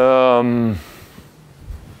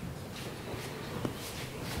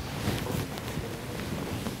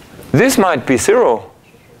 this might be 0.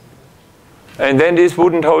 And then this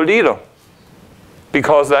wouldn't hold either.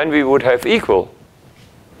 Because then we would have equal.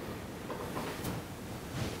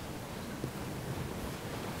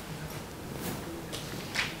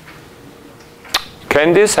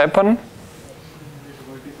 Can this happen?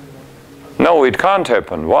 No, it can't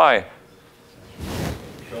happen. Why?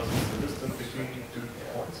 Because it's the distance between 2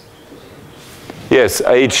 points. Yes,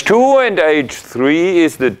 h2 and h3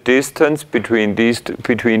 is the distance between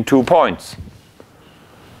between 2 points.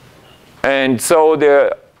 And so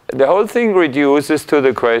the whole thing reduces to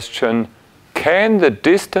the question, can the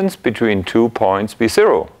distance between 2 points be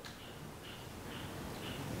 0?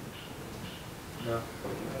 No.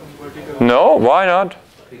 No, why not?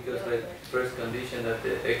 Because the first condition that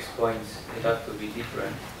the x points they have to be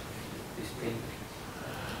different, distinct.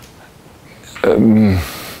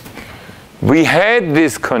 We had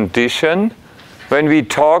this condition when we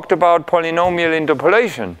talked about polynomial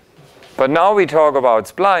interpolation. But now we talk about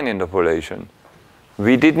spline interpolation.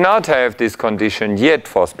 We did not have this condition yet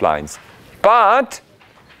for splines. But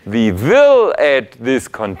we will add this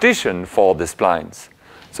condition for the splines.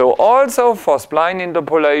 So also for spline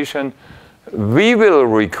interpolation, we will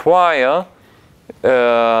require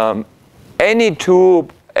any two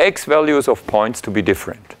x values of points to be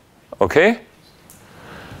different. Okay?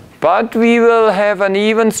 But we will have an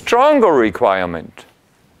even stronger requirement.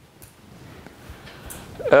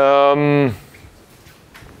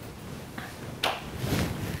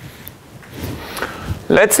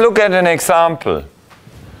 Let's look at an example.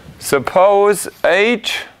 Suppose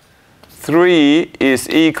h3 is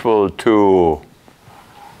equal to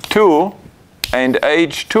 2 and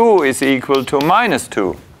h2 is equal to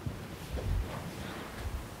 -2.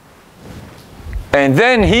 And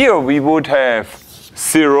then here we would have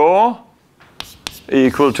 0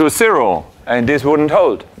 equal to 0, and this wouldn't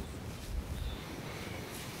hold.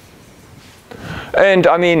 And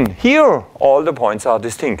I mean, here all the points are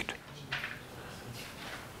distinct.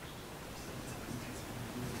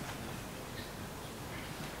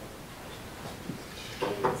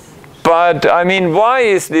 But I mean, why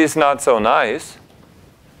is this not so nice?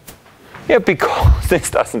 Yeah, because this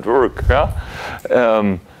doesn't work. Yeah?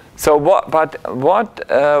 So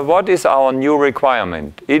what is our new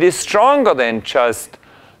requirement? It is stronger than just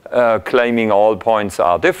claiming all points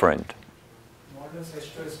are different. Modulus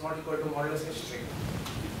h2 is not equal to modulus h3.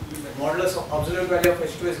 Modulus of absolute value of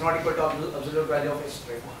h2 is not equal to absolute value of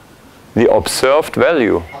h3. The observed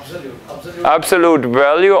value. Absolute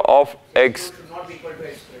value of x. Should not be equal to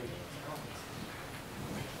h3.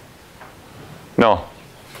 No.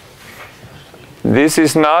 This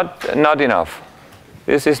is not enough.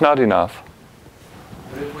 This is not enough.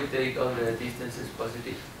 What if we take all the distances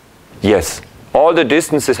positive? Yes. All the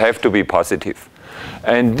distances have to be positive.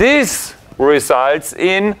 And this results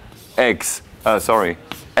in x0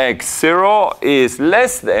 is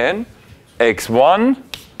less than x1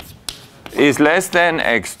 is less than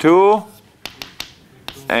x2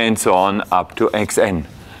 and so on up to xn.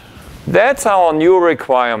 That's our new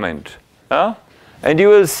requirement. And you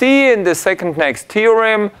will see in the second next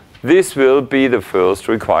theorem, this will be the first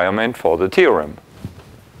requirement for the theorem.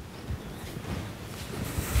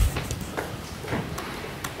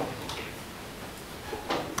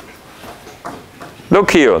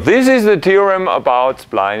 Look here, this is the theorem about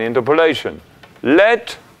spline interpolation.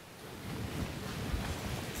 Let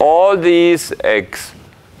all these x,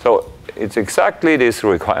 so it's exactly this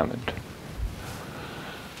requirement.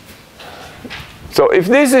 So if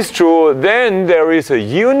this is true, then there is a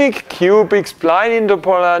unique cubic spline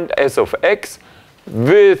interpolant S of x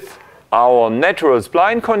with our natural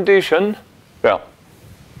spline condition. Well,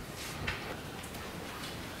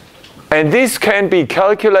 and this can be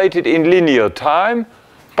calculated in linear time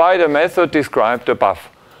by the method described above.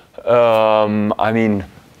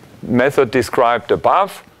 Method described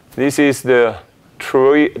above. This is the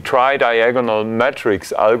tri-diagonal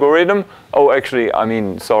matrix algorithm. Oh, actually,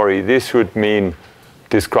 sorry, this should mean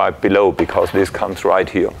described below because this comes right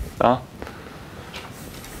here.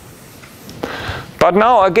 But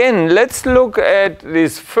now again, let's look at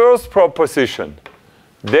this first proposition.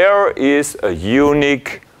 There is a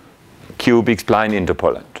unique cubic spline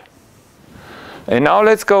interpolant. And now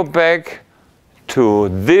let's go back to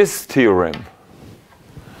this theorem.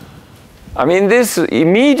 This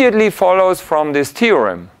immediately follows from this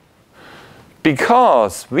theorem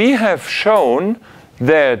because we have shown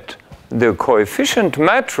that the coefficient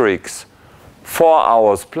matrix for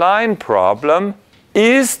our spline problem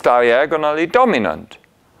is diagonally dominant.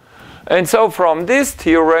 And so from this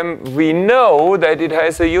theorem, we know that it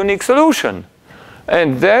has a unique solution.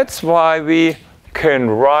 And that's why we can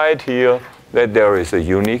write here that there is a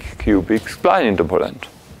unique cubic spline interpolant.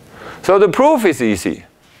 So the proof is easy.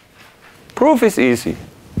 Proof is easy.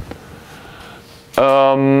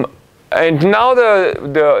 And now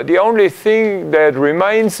the only thing that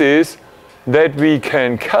remains is that we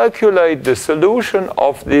can calculate the solution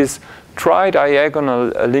of this tri-diagonal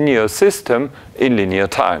linear system in linear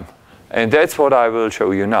time. And that's what I will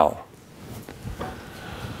show you now.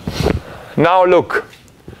 Now look,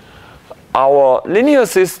 our linear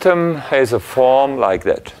system has a form like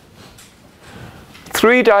that.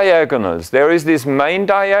 3 diagonals. There is this main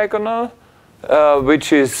diagonal,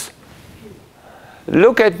 which is,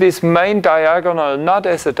 look at this main diagonal not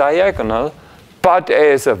as a diagonal, but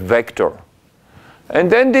as a vector. And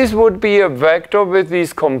then this would be a vector with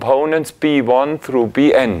these components b1 through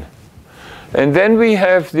bn. And then we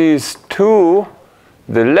have these two,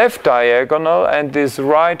 the left diagonal and this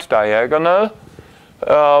right diagonal,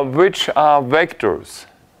 which are vectors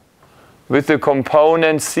with the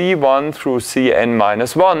component c1 through cn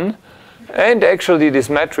minus 1. And actually this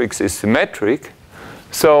matrix is symmetric.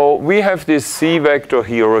 So we have this c vector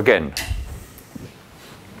here again.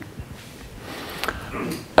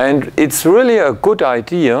 And it's really a good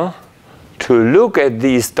idea to look at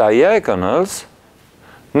these diagonals,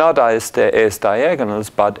 not as diagonals,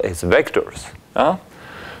 but as vectors.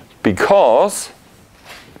 Because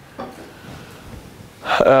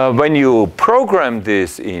when you program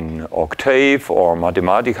this in Octave or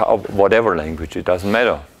Mathematica, or whatever language, it doesn't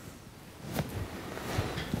matter.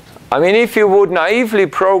 I mean, if you would naively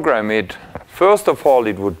program it, first of all,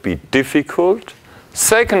 it would be difficult.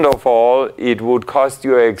 Second of all, it would cost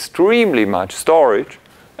you extremely much storage.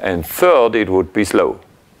 And third, it would be slow.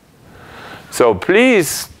 So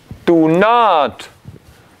please do not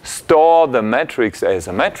store the matrix as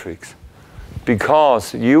a matrix,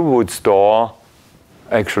 because you would store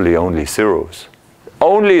actually only zeros.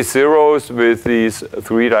 Only zeros with these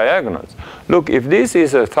 3 diagonals. Look, if this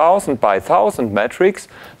is a 1000 by 1000 matrix,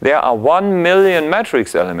 there are 1 million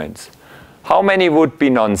matrix elements. How many would be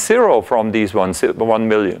non-zero from these 1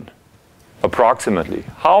 million? Approximately.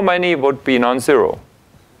 How many would be non-zero?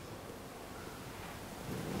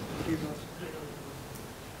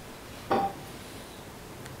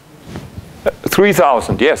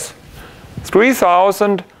 3,000, yes.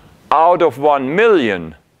 3,000 out of 1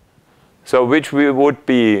 million. So which would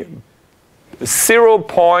be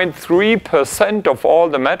 0.3% of all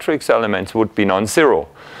the matrix elements would be non-zero.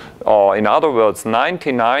 Or in other words,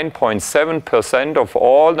 99.7% of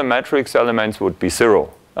all the matrix elements would be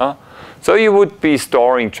 0. So you would be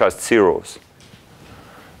storing just zeros.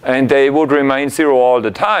 And they would remain 0 all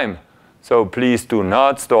the time. So please do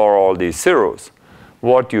not store all these zeros.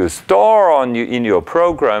 What you store in your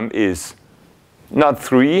program is not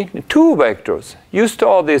 3, 2 vectors. You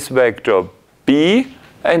store this vector b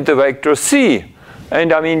and the vector c.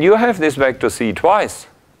 And I mean, you have this vector c twice.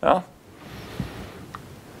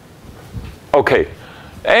 Okay,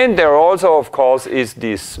 and there also, of course, is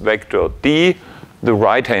this vector d, the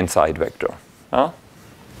right-hand side vector.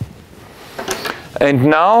 And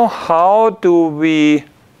now, how do we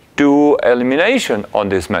do elimination on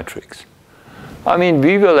this matrix? I mean,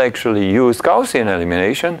 we will actually use Gaussian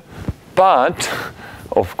elimination, but,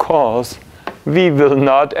 of course, we will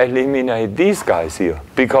not eliminate these guys here,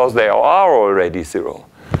 because they are already 0.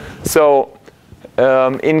 So,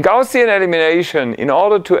 in Gaussian elimination, in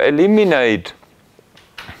order to eliminate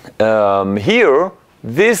here,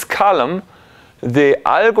 this column, the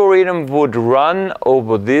algorithm would run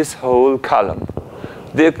over this whole column.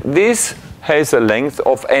 This has a length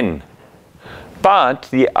of n. But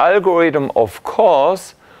the algorithm, of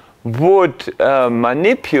course, would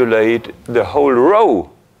manipulate the whole row.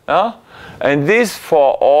 And this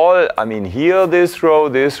for all, I mean, here this row,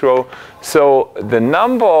 this row. So the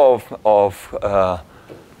number of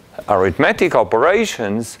arithmetic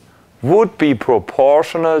operations would be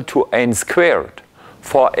proportional to n squared.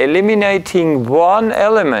 For eliminating one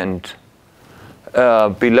element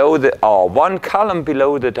below or one column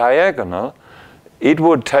below the diagonal, it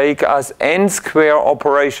would take us n square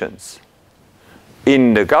operations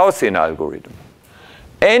in the Gaussian algorithm.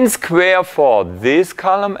 N square for this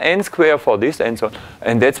column, n square for this, and so on.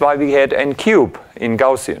 And that's why we had n cube in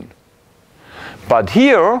Gaussian. But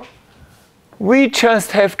here, we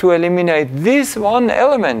just have to eliminate this one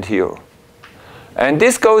element here. And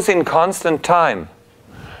this goes in constant time.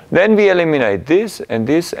 Then we eliminate this,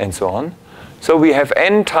 and so on. So we have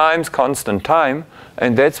n times constant time.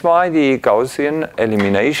 And that's why the Gaussian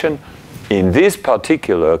elimination in this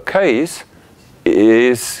particular case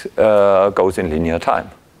goes in linear time.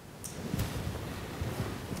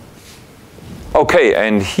 Okay,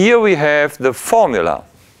 and here we have the formula.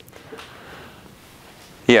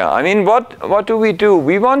 Yeah, I mean, what do?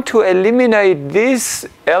 We want to eliminate this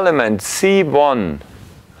element C1.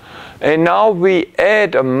 And now we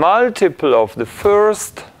add a multiple of the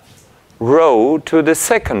first row to the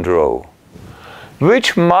second row.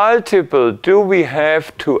 which multiple do we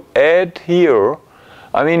have to add here?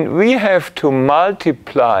 I mean, we have to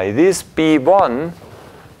multiply this B1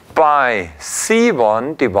 by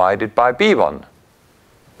C1 divided by B1.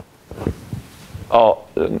 Oh,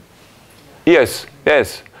 yes,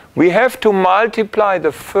 yes. We have to multiply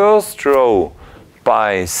the first row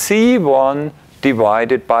by C1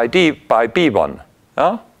 divided by B1.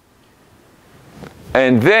 Huh?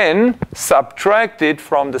 And then subtract it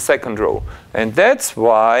from the second row. And that's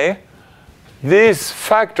why this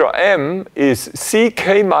factor m is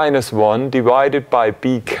ck minus 1 divided by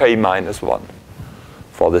bk minus 1.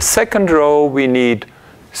 For the second row, we need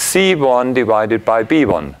c1 divided by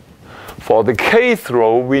b1. For the kth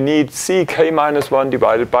row, we need ck minus 1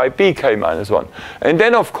 divided by bk minus 1. And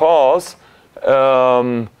then, of course,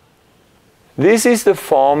 this is the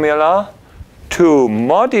formula to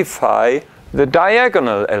modify the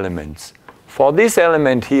diagonal elements. For this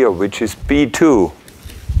element here, which is b2,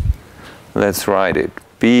 let's write it,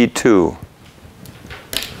 b2.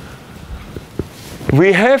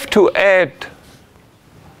 We have to add,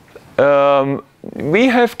 we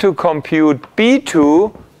have to compute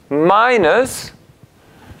b2 minus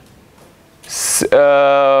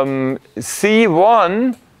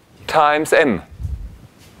c1 times m.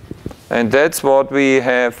 And that's what we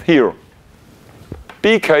have here.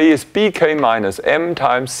 bk is bk minus m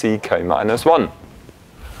times ck minus 1.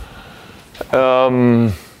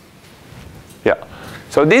 Yeah.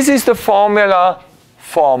 So this is the formula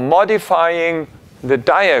for modifying the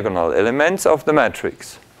diagonal elements of the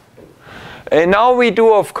matrix. And now we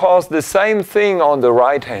do, of course, the same thing on the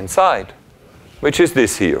right-hand side, which is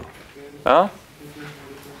this here. Huh?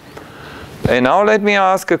 And now let me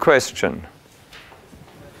ask a question.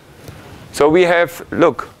 So we have,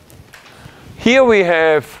 look, here we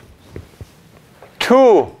have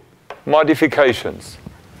two modifications.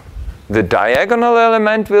 The diagonal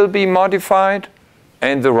element will be modified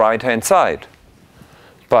and the right-hand side.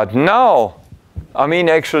 But now, I mean,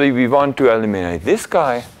 actually, we want to eliminate this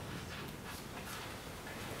guy.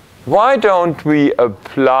 Why don't we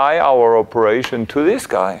apply our operation to this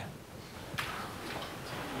guy?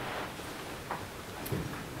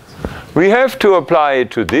 We have to apply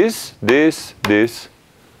it to this, this, this,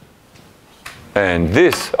 and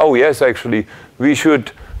this. Oh yes, actually, we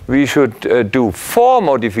should do 4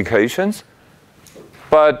 modifications,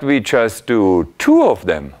 but we just do 2 of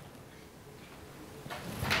them.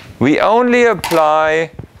 We only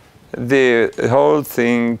apply the whole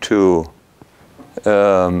thing to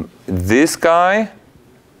this guy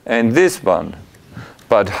and this one.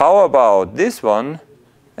 But how about this one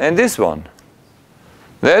and this one?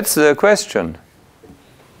 That's the question.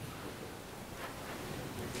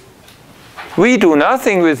 We do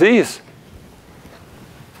nothing with these.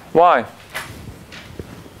 Why?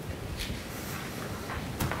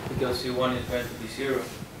 Because C1 is going to be 0.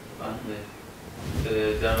 And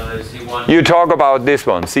the other C1 You talk about this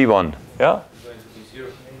one, C1. Yeah? is going to be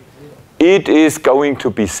 0. It is going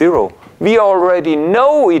to be 0. We already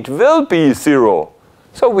know it will be 0.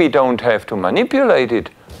 So we don't have to manipulate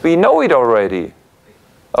it. We know it already.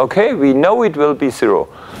 Okay, we know it will be 0.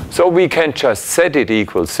 So we can just set it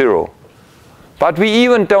equals 0. But we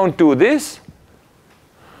even don't do this.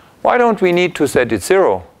 Why don't we need to set it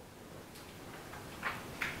 0?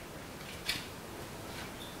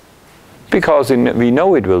 Because we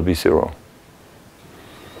know it will be 0.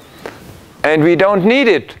 And we don't need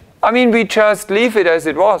it. I mean, we just leave it as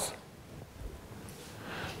it was.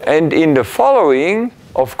 And in the following,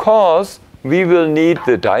 of course, we will need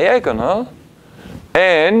the diagonal.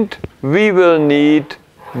 And we will need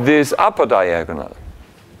this upper diagonal.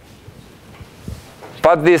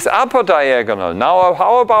 But this upper diagonal, now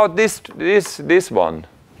how about this one,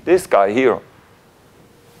 this guy here?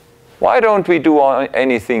 Why don't we do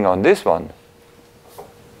anything on this one?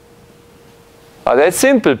 That's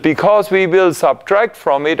simple, because we will subtract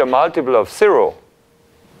from it a multiple of 0.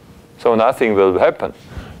 So nothing will happen.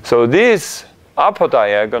 So this upper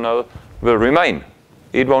diagonal will remain.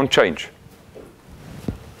 It won't change.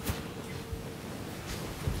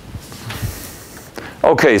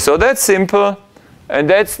 Okay, so that's simple, and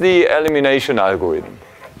that's the elimination algorithm.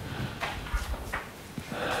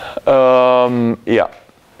 Yeah.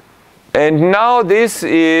 And now this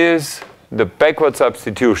is the backward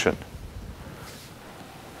substitution.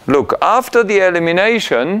 Look, after the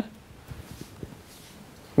elimination,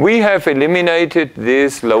 we have eliminated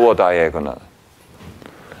this lower diagonal.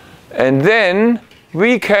 And then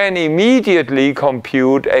we can immediately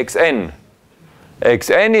compute xn.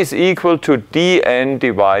 Xn is equal to dn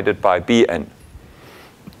divided by bn.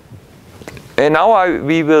 And now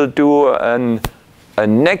we will do a a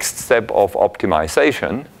next step of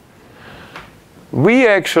optimization, we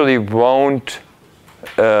actually won't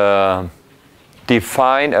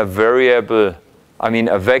define a variable,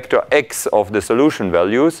 a vector x of the solution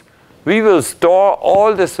values. We will store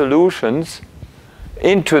all the solutions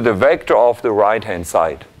into the vector of the right-hand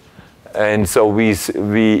side. And so we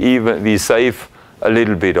save a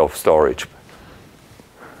little bit of storage.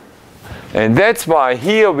 And that's why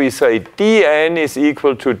here we say dn is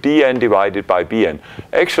equal to dn divided by bn.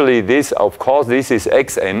 Actually, this, of course, this is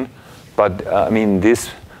xn, but this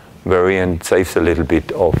variant saves a little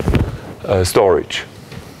bit of storage.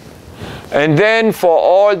 And then for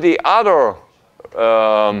all the other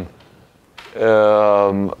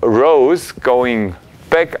rows going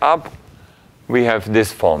back up, we have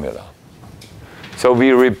this formula. So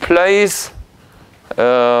we replace,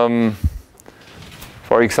 for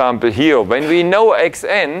example, here, when we know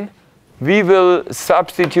xn, we will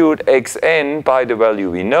substitute xn by the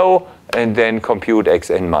value we know, and then compute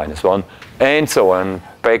xn minus 1, and so on,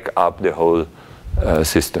 back up the whole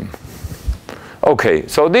system. Okay,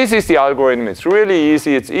 so this is the algorithm. It's really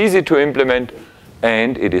easy. It's easy to implement,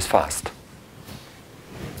 and it is fast.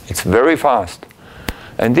 It's very fast.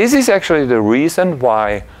 And this is actually the reason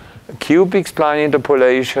why cubic spline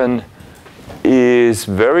interpolation is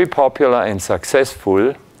very popular and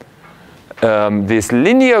successful. This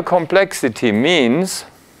linear complexity means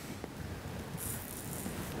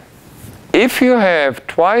if you have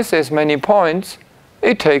twice as many points,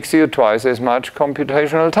 it takes you twice as much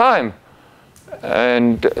computational time.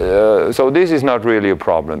 And so this is not really a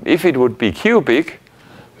problem. If it would be cubic,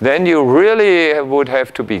 then you really would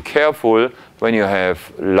have to be careful when you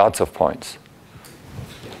have lots of points.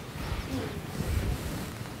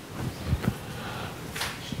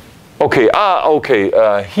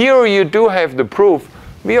 Okay, here you do have the proof.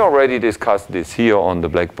 We already discussed this here on the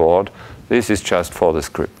blackboard. This is just for the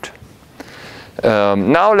script.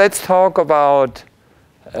 Now let's talk about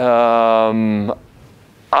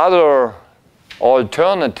other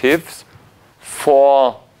alternatives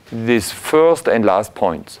for this first and last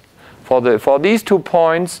points. For these 2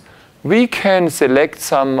 points, we can select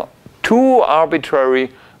two arbitrary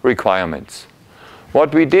requirements.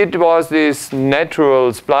 What we did was this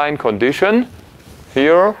natural spline condition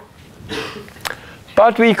here,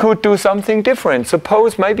 but we could do something different.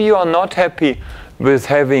 Suppose maybe you are not happy with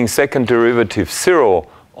having second derivative 0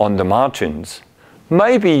 on the margins.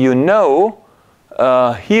 Maybe you know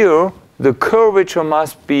here the curvature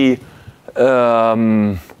must be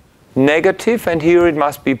negative and here it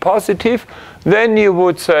must be positive. Then you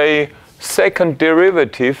would say second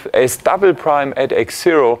derivative as double prime at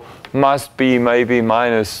x0 must be maybe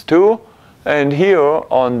minus 2, and here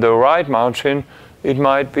on the right margin it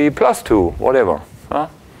might be plus 2, whatever. Huh?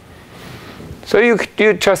 So you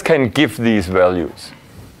just can give these values.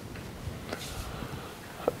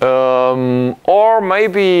 Or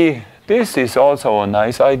maybe this is also a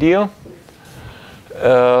nice idea.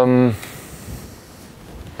 The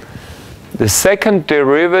second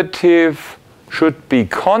derivative should be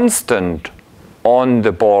constant on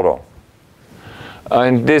the border.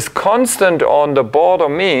 And this constant on the border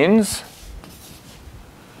means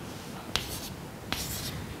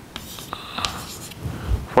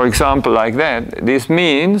for example like that. This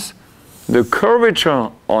means the curvature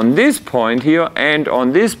on this point here and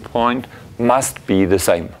on this point must be the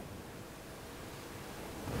same.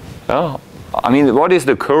 What is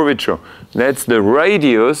the curvature? That's the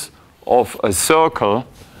radius of a circle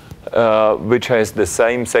which has the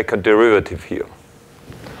same second derivative here.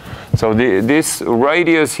 So this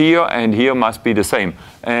radius here and here must be the same.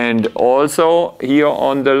 And also here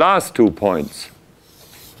on the last 2 points.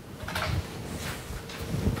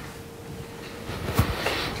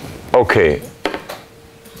 Okay.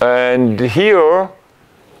 And here,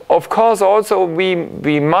 of course, also we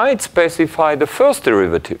might specify the first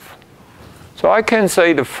derivative. So I can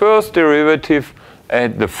say the first derivative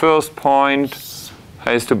at the first point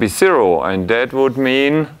has to be 0. And that would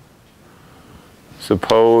mean,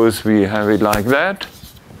 suppose we have it like that.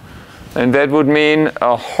 And that would mean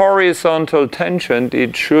a horizontal tangent,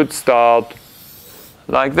 it should start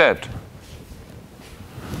like that.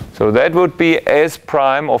 So that would be s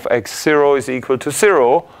prime of x0 is equal to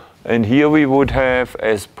 0. And here we would have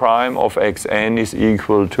s prime of xn is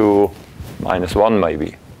equal to minus 1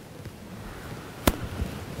 maybe.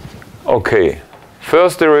 Okay,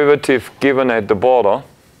 first derivative given at the border.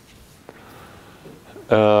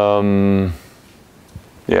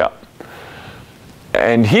 Yeah.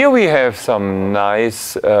 And here we have some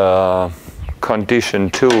nice condition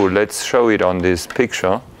too. Let's show it on this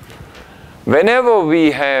picture. Whenever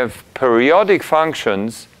we have periodic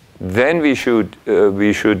functions then we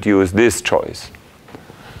should use this choice.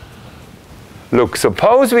 Look,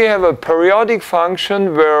 suppose we have a periodic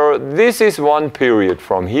function where this is one period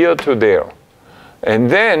from here to there.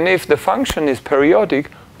 And then if the function is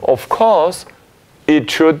periodic, of course, it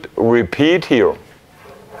should repeat here.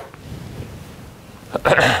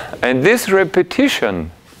 And this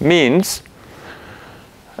repetition means,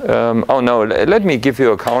 oh no, let me give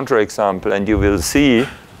you a counterexample and you will see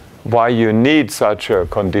why you need such a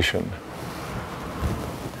condition.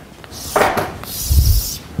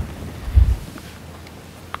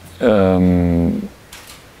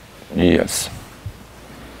 Yes.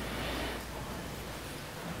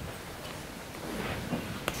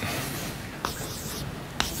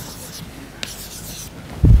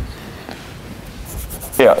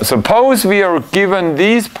 Yeah, suppose we are given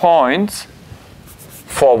these points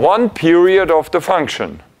for one period of the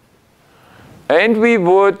function. And we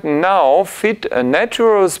would now fit a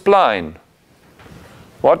natural spline.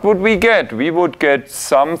 What would we get? We would get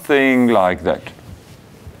something like that.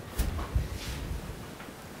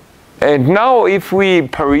 And now if we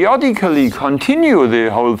periodically continue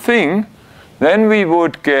the whole thing, then we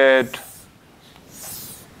would get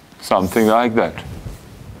something like that.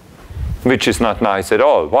 Which is not nice at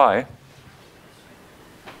all. Why?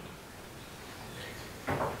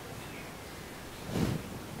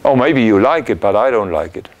 Oh, maybe you like it, but I don't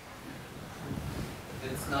like it.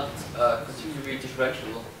 It's not continually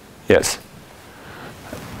differentiable. Yes.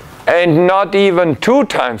 And not even 2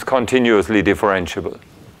 times continuously differentiable.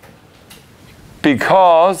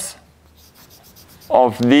 Because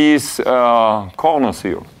of these corners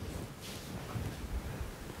here.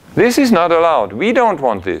 This is not allowed. We don't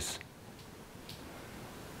want this.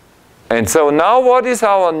 And so now what is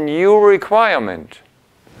our new requirement?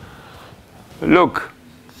 Look,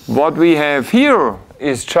 what we have here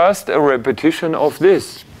is just a repetition of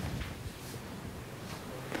this.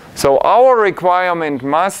 So our requirement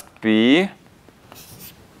must be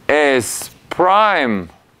S prime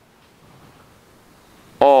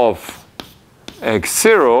of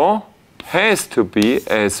x0 has to be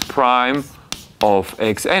S prime of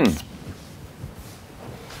xn.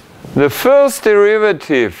 The first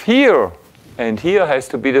derivative here and here has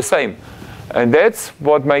to be the same. And that's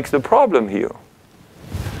what makes the problem here.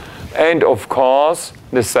 And of course,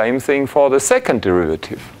 the same thing for the second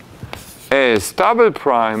derivative. S double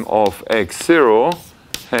prime of x0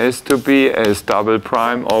 has to be S double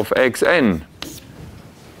prime of xn.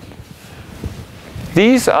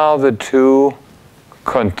 These are the 2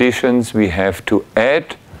 conditions we have to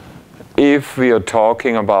add if we are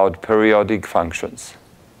talking about periodic functions.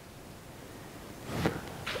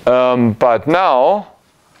 But now,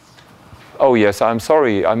 oh yes, I'm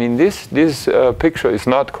sorry. I mean, this picture is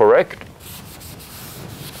not correct.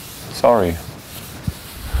 Sorry.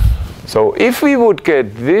 So if we would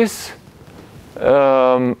get this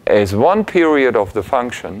as one period of the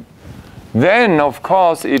function, then of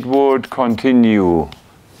course it would continue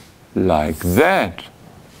like that,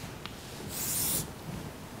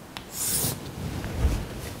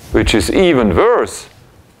 which is even worse.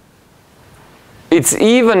 It's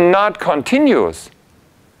even not continuous.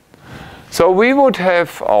 So we would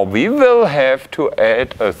have, or we will have to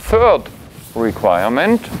add a third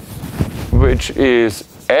requirement, which is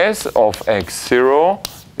S of x0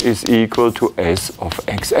 is equal to S of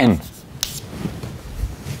xn.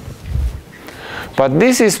 But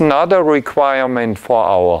this is not a requirement for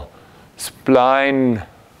our spline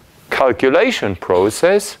calculation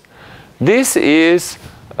process. This is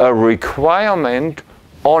a requirement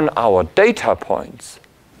on our data points.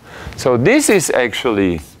 So this is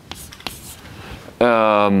actually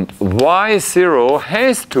y0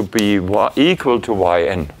 has to be equal to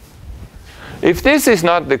yn. If this is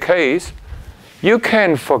not the case, you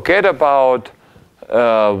can forget about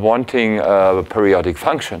wanting a periodic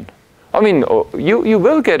function. I mean, you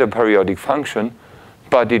will get a periodic function,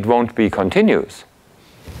 but it won't be continuous.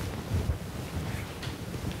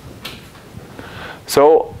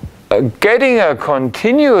 So getting a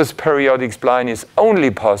continuous periodic spline is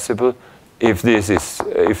only possible if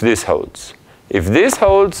this holds. If this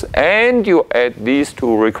holds and you add these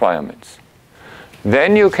 2 requirements,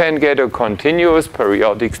 then you can get a continuous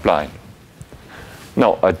periodic spline.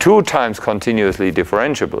 No, a 2 times continuously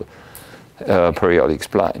differentiable periodic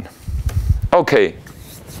spline. Okay,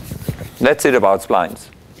 that's it about splines.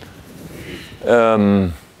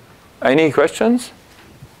 Any questions?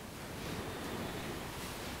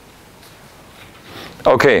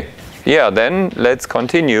 Okay, yeah, then let's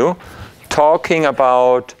continue talking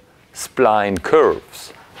about spline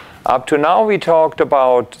curves. Up to now we talked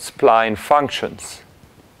about spline functions.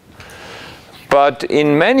 But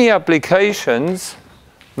in many applications,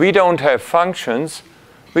 we don't have functions,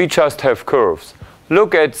 we just have curves.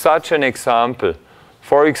 Look at such an example.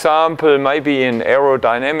 For example, maybe in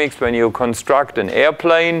aerodynamics, when you construct an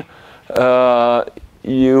airplane,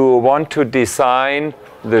 you want to design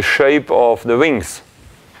the shape of the wings.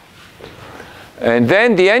 And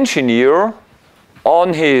then the engineer,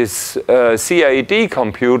 on his CAD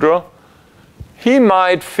computer, he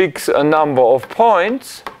might fix a number of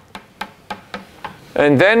points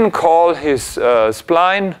and then call his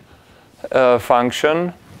spline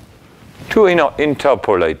function to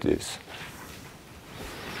interpolate this.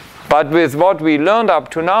 But with what we learned up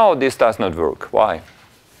to now, this does not work. Why?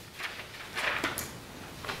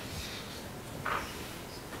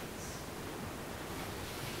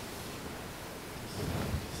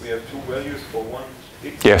 We have two values for one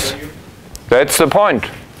x Yes, value. that's the point.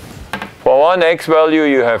 For one x value,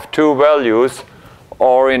 you have two values.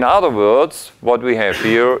 Or in other words, what we have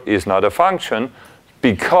here is not a function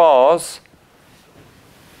because,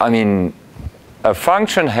 I mean, a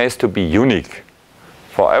function has to be unique.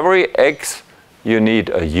 For every x, you need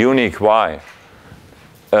a unique y.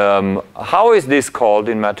 How is this called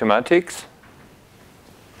in mathematics?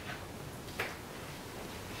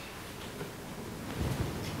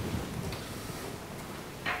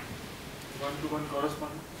 One-to-one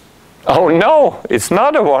correspondence. Oh no, it's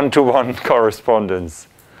not a one-to-one correspondence.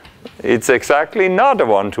 It's exactly not a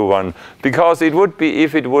one-to-one, because it would be,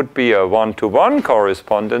 if it would be a one-to-one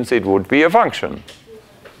correspondence, it would be a function.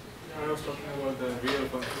 I was talking about the real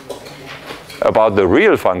functions. About the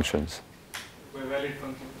real functions, Valid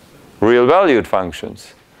functions. real valued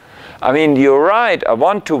functions. I mean, you're right, a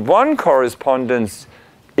one-to-one correspondence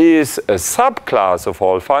is a subclass of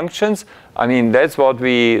all functions. I mean, that's what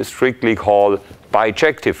we strictly call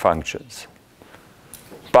bijective functions.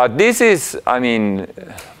 But this is, I mean,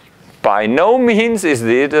 by no means is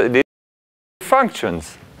this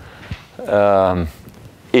functions.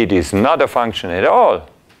 It is not a function at all.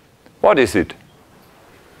 What is it?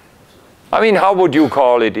 I mean, how would you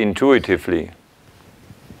call it intuitively?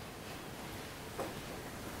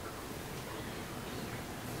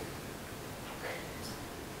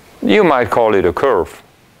 You might call it a curve.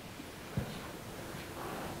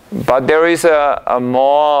 But there is a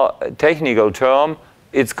more technical term,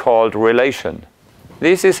 it's called relation.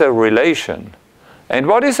 This is a relation. And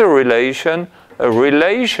what is a relation? A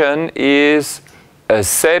relation is a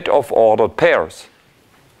set of ordered pairs.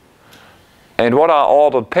 And what are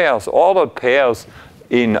ordered pairs? Ordered pairs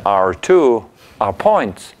in R2 are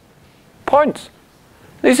points. Points.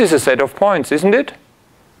 This is a set of points, isn't it?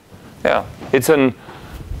 Yeah. It's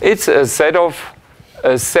a set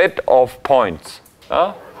of points.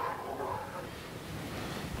 Huh?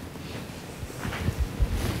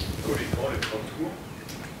 Could we call it contour?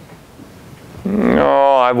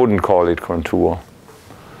 No, I wouldn't call it contour.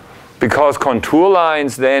 Because contour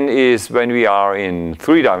lines then is when we are in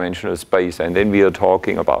three-dimensional space, and then we are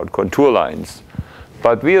talking about contour lines.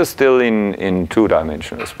 But we are still in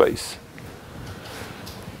two-dimensional space.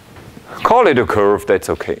 Call it a curve, that's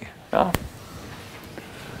okay. Yeah?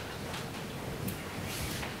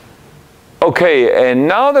 Okay, and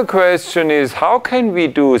now the question is, how can we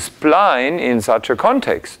do spline in such a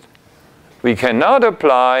context? We cannot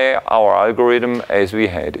apply our algorithm as we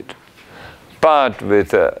had it. But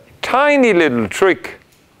with a tiny little trick,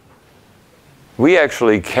 we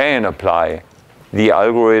actually can apply the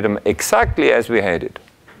algorithm exactly as we had it.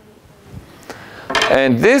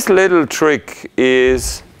 And this little trick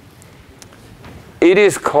is, it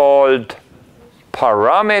is called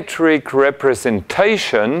parametric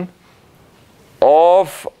representation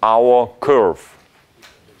of our curve.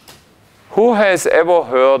 Who has ever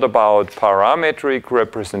heard about parametric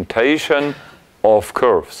representation of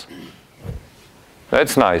curves?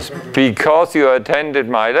 That's nice, because you attended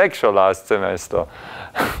my lecture last semester.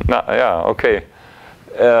 Yeah, okay.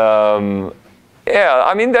 Yeah,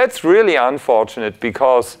 I mean, that's really unfortunate,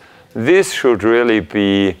 because this should really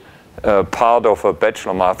be part of a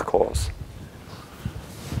bachelor math course.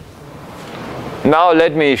 Now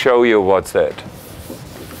let me show you what's that.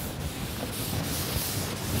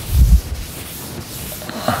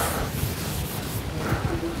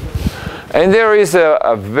 And there is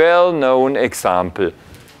a well-known example,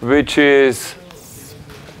 which is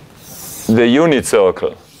the unit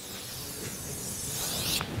circle.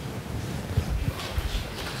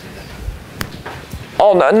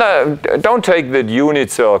 Oh, no, don't take the unit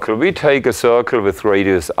circle. We take a circle with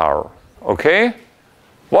radius r, okay?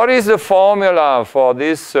 What is the formula for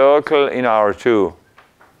this circle in R2?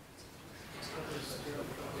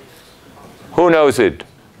 Who knows it?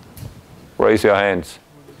 Raise your hands.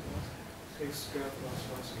 X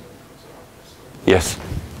Yes,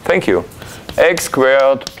 thank you. X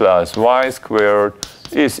squared plus y squared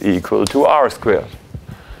is equal to r squared.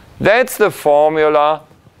 That's the formula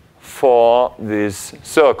for this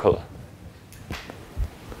circle.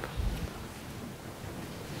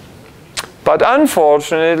 But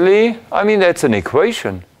unfortunately, I mean, that's an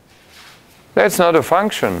equation. That's not a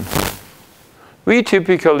function. We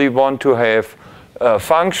typically want to have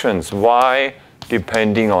functions y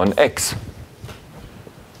depending on x.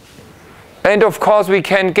 And of course, we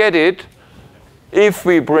can get it if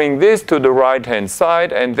we bring this to the right-hand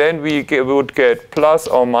side, and then we would get plus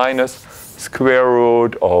or minus square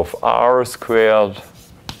root of r squared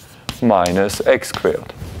minus x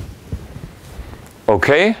squared.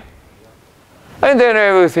 Okay? And then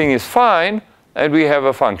everything is fine, and we have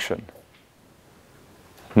a function.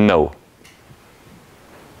 No.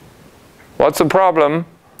 What's the problem?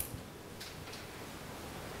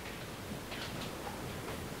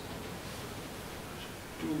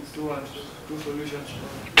 Two solutions.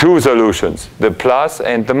 Two solutions, the plus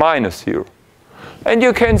and the minus here. And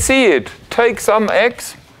you can see it. Take some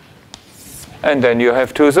x, and then you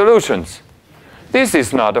have two solutions. This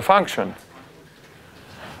is not a function.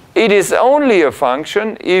 It is only a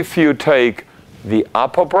function if you take the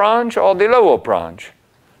upper branch or the lower branch.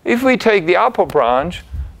 If we take the upper branch,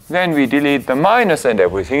 then we delete the minus and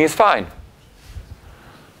everything is fine.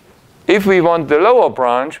 If we want the lower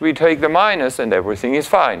branch, we take the minus and everything is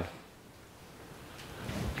fine.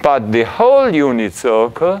 But the whole unit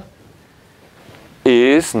circle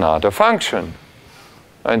is not a function.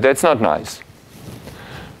 And that's not nice.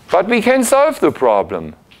 But we can solve the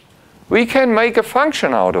problem. We can make a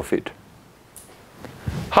function out of it.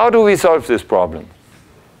 How do we solve this problem?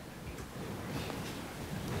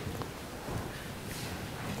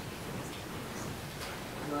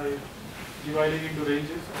 By dividing into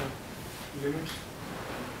ranges or limits?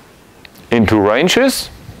 Into ranges?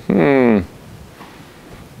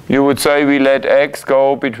 You would say we let x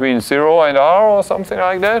go between 0 and r or something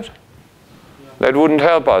like that? Yeah. That wouldn't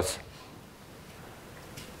help us.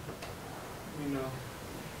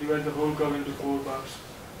 Divide the whole curve into 4 parts.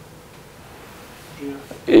 Yeah.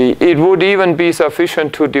 It would even be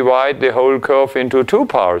sufficient to divide the whole curve into 2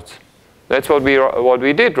 parts. That's what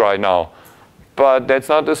we did right now. But that's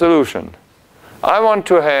not the solution. I want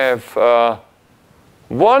to have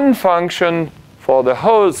one function for the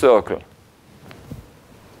whole circle.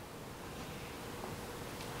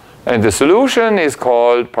 And the solution is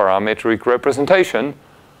called parametric representation.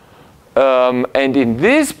 And in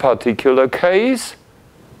this particular case,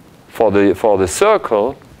 for the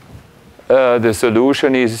circle, the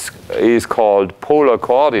solution is called polar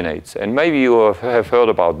coordinates. And maybe you have heard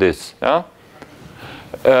about this. Yeah?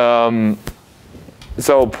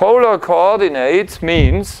 So polar coordinates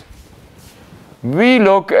means we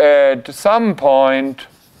look at some point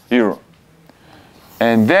here.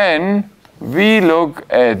 And then we look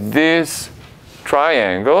at this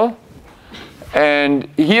triangle. And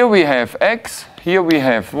here we have x, here we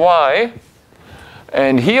have y.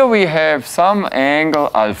 And here we have some angle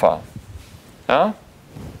alpha. Yeah?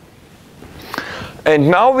 And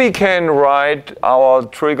now we can write our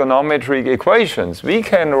trigonometric equations. We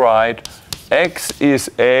can write x is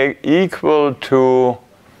equal to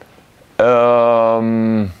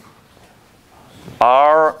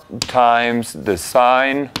r times the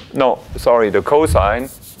sine, the cosine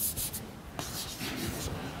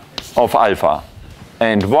of alpha.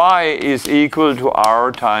 And y is equal to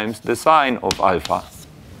r times the sine of alpha.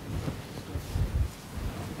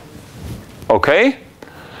 Okay?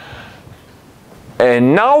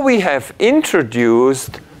 And now we have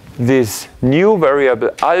introduced this new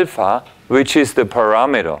variable alpha, which is the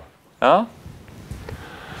parameter.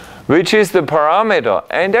 Which is the parameter.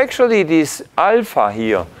 And actually this alpha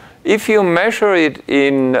here, if you measure it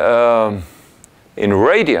in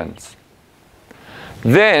radians,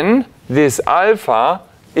 then this alpha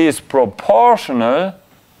is proportional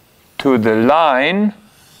to the line,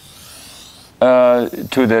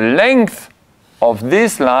 to the length of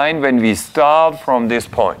this line when we start from this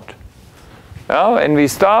point. And we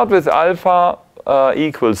start with alpha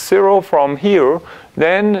equals 0 from here,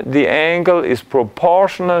 then the angle is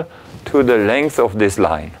proportional to the length of this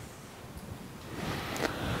line.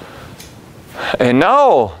 And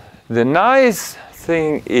now the nice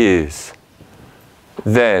thing is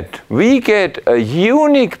that we get a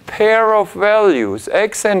unique pair of values,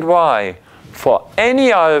 x and y, for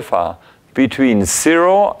any alpha between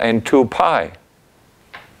 0 and 2 pi.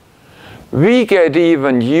 We get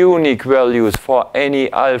even unique values for any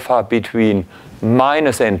alpha between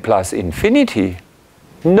minus and plus infinity.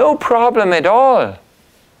 No problem at all.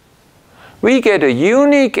 we get a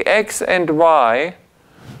unique x and y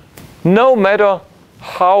no matter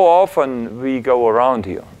how often we go around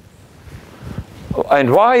here.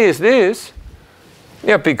 And why is this?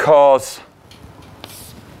 Yeah, because,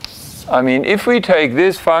 I mean, if we take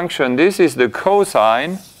this function, this is the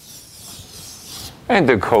cosine, and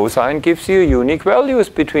the cosine gives you unique values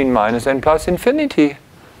between minus and plus infinity,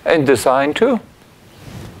 and the sine too.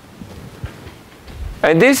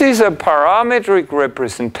 And this is a parametric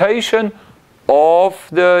representation of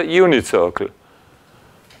the unit circle.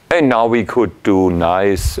 And now we could do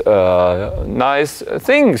nice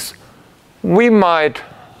things. We might,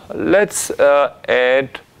 let's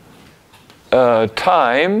add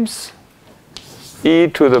times e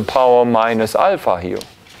to the power minus alpha here.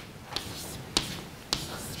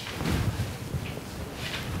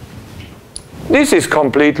 This is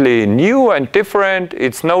completely new and different.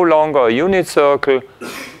 It's no longer a unit circle.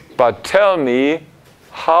 But tell me,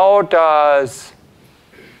 how does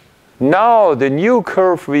now the new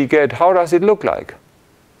curve we get, how does it look like?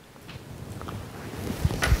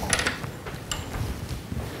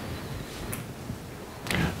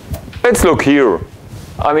 Let's look here.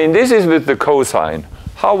 I mean, this is with the cosine.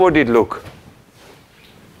 How would it look?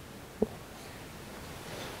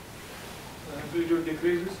 The amplitude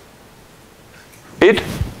decreases.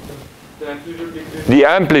 The amplitude decreases. The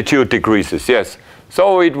amplitude decreases, yes.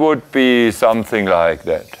 So it would be something like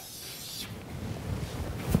that.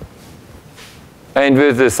 And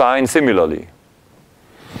with the sine similarly.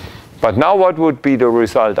 But now what would be the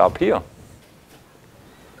result up here?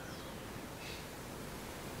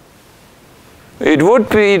 It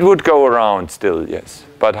would go around still, yes.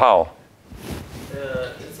 But how?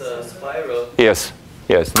 It's a spiral. Yes,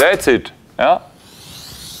 yes, that's it. Yeah?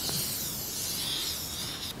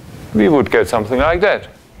 We would get something like that.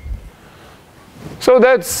 So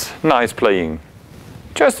that's nice playing.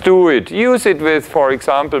 Just do it. Use it with, for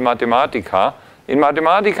example, Mathematica. In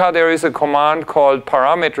Mathematica, there is a command called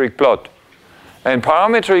parametric plot. And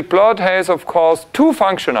parametric plot has, of course, two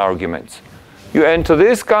function arguments. You enter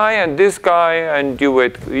this guy, and you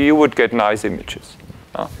would get nice images.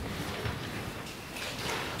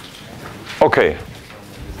 Okay.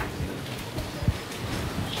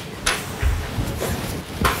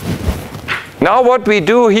 Now what we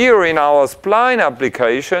do here in our spline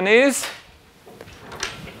application is,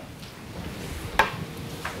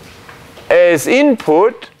 as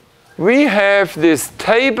input, we have this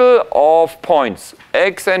table of points,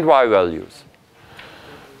 x and y values.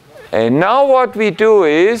 And now what we do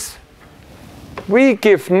is, we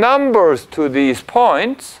give numbers to these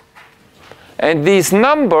points, and these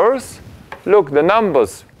numbers, look, the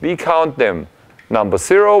numbers, we count them. Number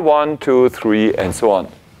 0, 1, 2, 3, and so on.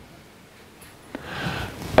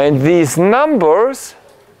 And these numbers,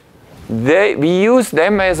 we use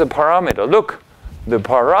them as a parameter. Look, the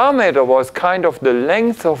parameter was kind of the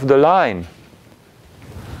length of the line.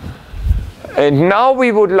 And now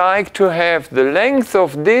we would like to have the length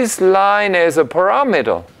of this line as a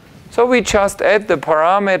parameter. So we just add the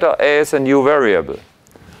parameter as a new variable.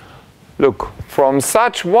 Look, from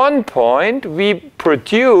such one point, we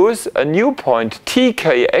produce a new point,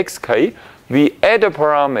 tk, xk. We add a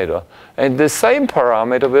parameter. And the same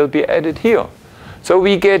parameter will be added here. So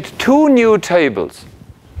we get two new tables.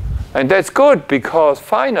 And that's good, because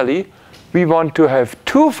finally, we want to have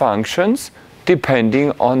two functions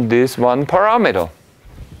depending on this one parameter.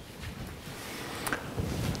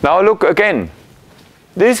 Now look again.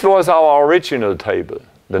 This was our original table.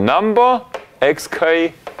 The number,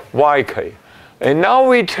 xk, yk. And now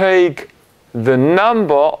we take the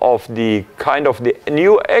number of the kind of the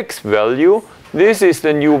new x value. This is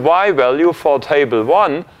the new y value for table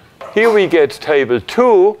 1. Here we get table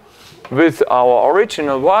 2 with our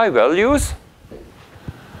original y values.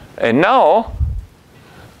 And now,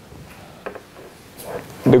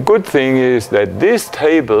 the good thing is that this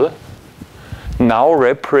table now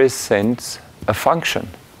represents a function.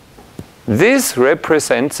 This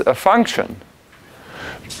represents a function.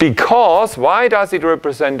 Because, why does it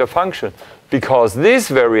represent a function? Because this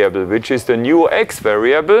variable, which is the new x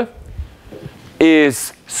variable,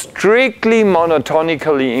 is strictly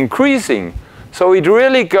monotonically increasing. So it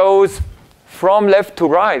really goes from left to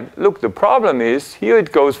right. Look, the problem is, here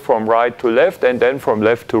it goes from right to left and then from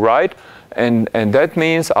left to right. And that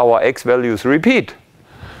means our x values repeat.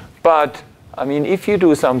 But, I mean, if you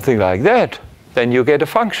do something like that, then you get a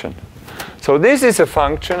function. So this is a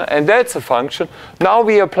function, and that's a function. Now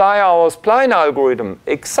we apply our spline algorithm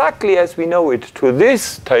exactly as we know it to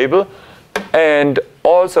this table and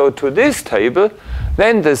also to this table.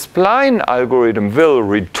 Then the spline algorithm will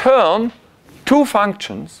return two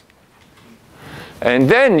functions And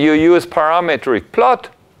then you use parametric plot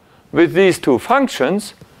with these two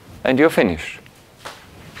functions, and you're finished.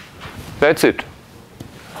 That's it.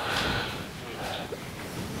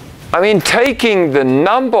 I mean, taking the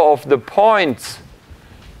number of the points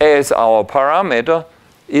as our parameter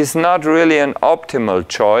is not really an optimal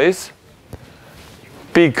choice,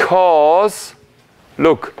 because,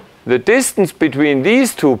 look, the distance between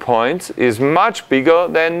these 2 points is much bigger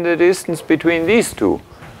than the distance between these two.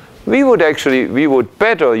 We would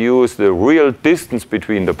better use the real distance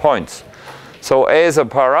between the points. So as a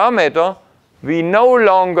parameter, we no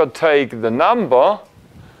longer take the number.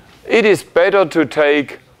 It is better to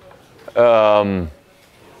take the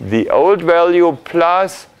old value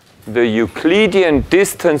plus the Euclidean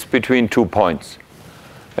distance between 2 points.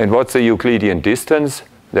 And what's the Euclidean distance?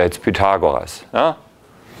 That's Pythagoras. Huh?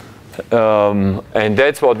 And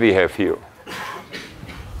that's what we have here.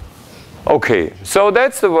 Okay, so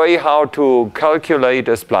that's the way how to calculate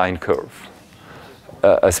a spline curve.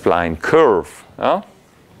 A spline curve. Huh?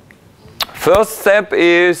 First step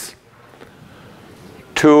is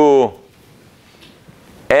to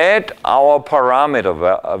add our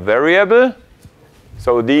parameter variable,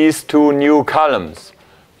 so these two new columns.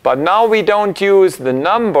 But now we don't use the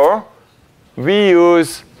number, we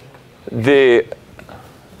use the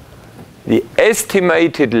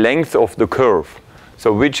estimated length of the curve.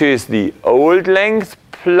 So which is the old length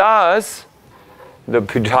plus the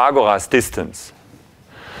Pythagoras distance.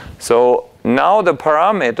 So now the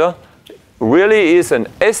parameter really is an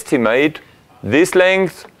estimate. This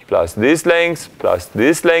length plus this length plus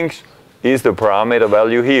this length is the parameter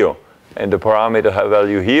value here. And the parameter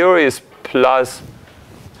value here is plus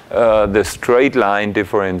the straight line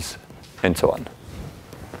difference and so on.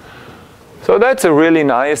 So that's a really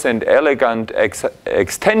nice and elegant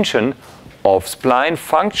extension of spline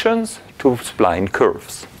functions to spline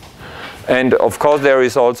curves. And of course there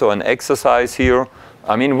is also an exercise here.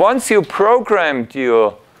 I mean, once you programmed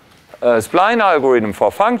your spline algorithm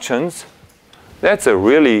for functions, that's a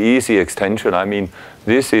really easy extension. I mean,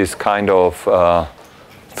 this is kind of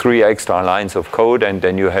 3 extra lines of code, and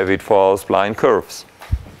then you have it for spline curves.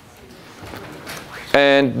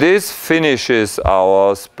 And this finishes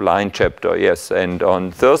our spline chapter, yes. And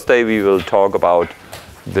on Thursday we will talk about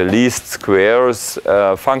the least squares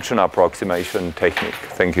function approximation technique.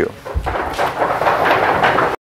 Thank you.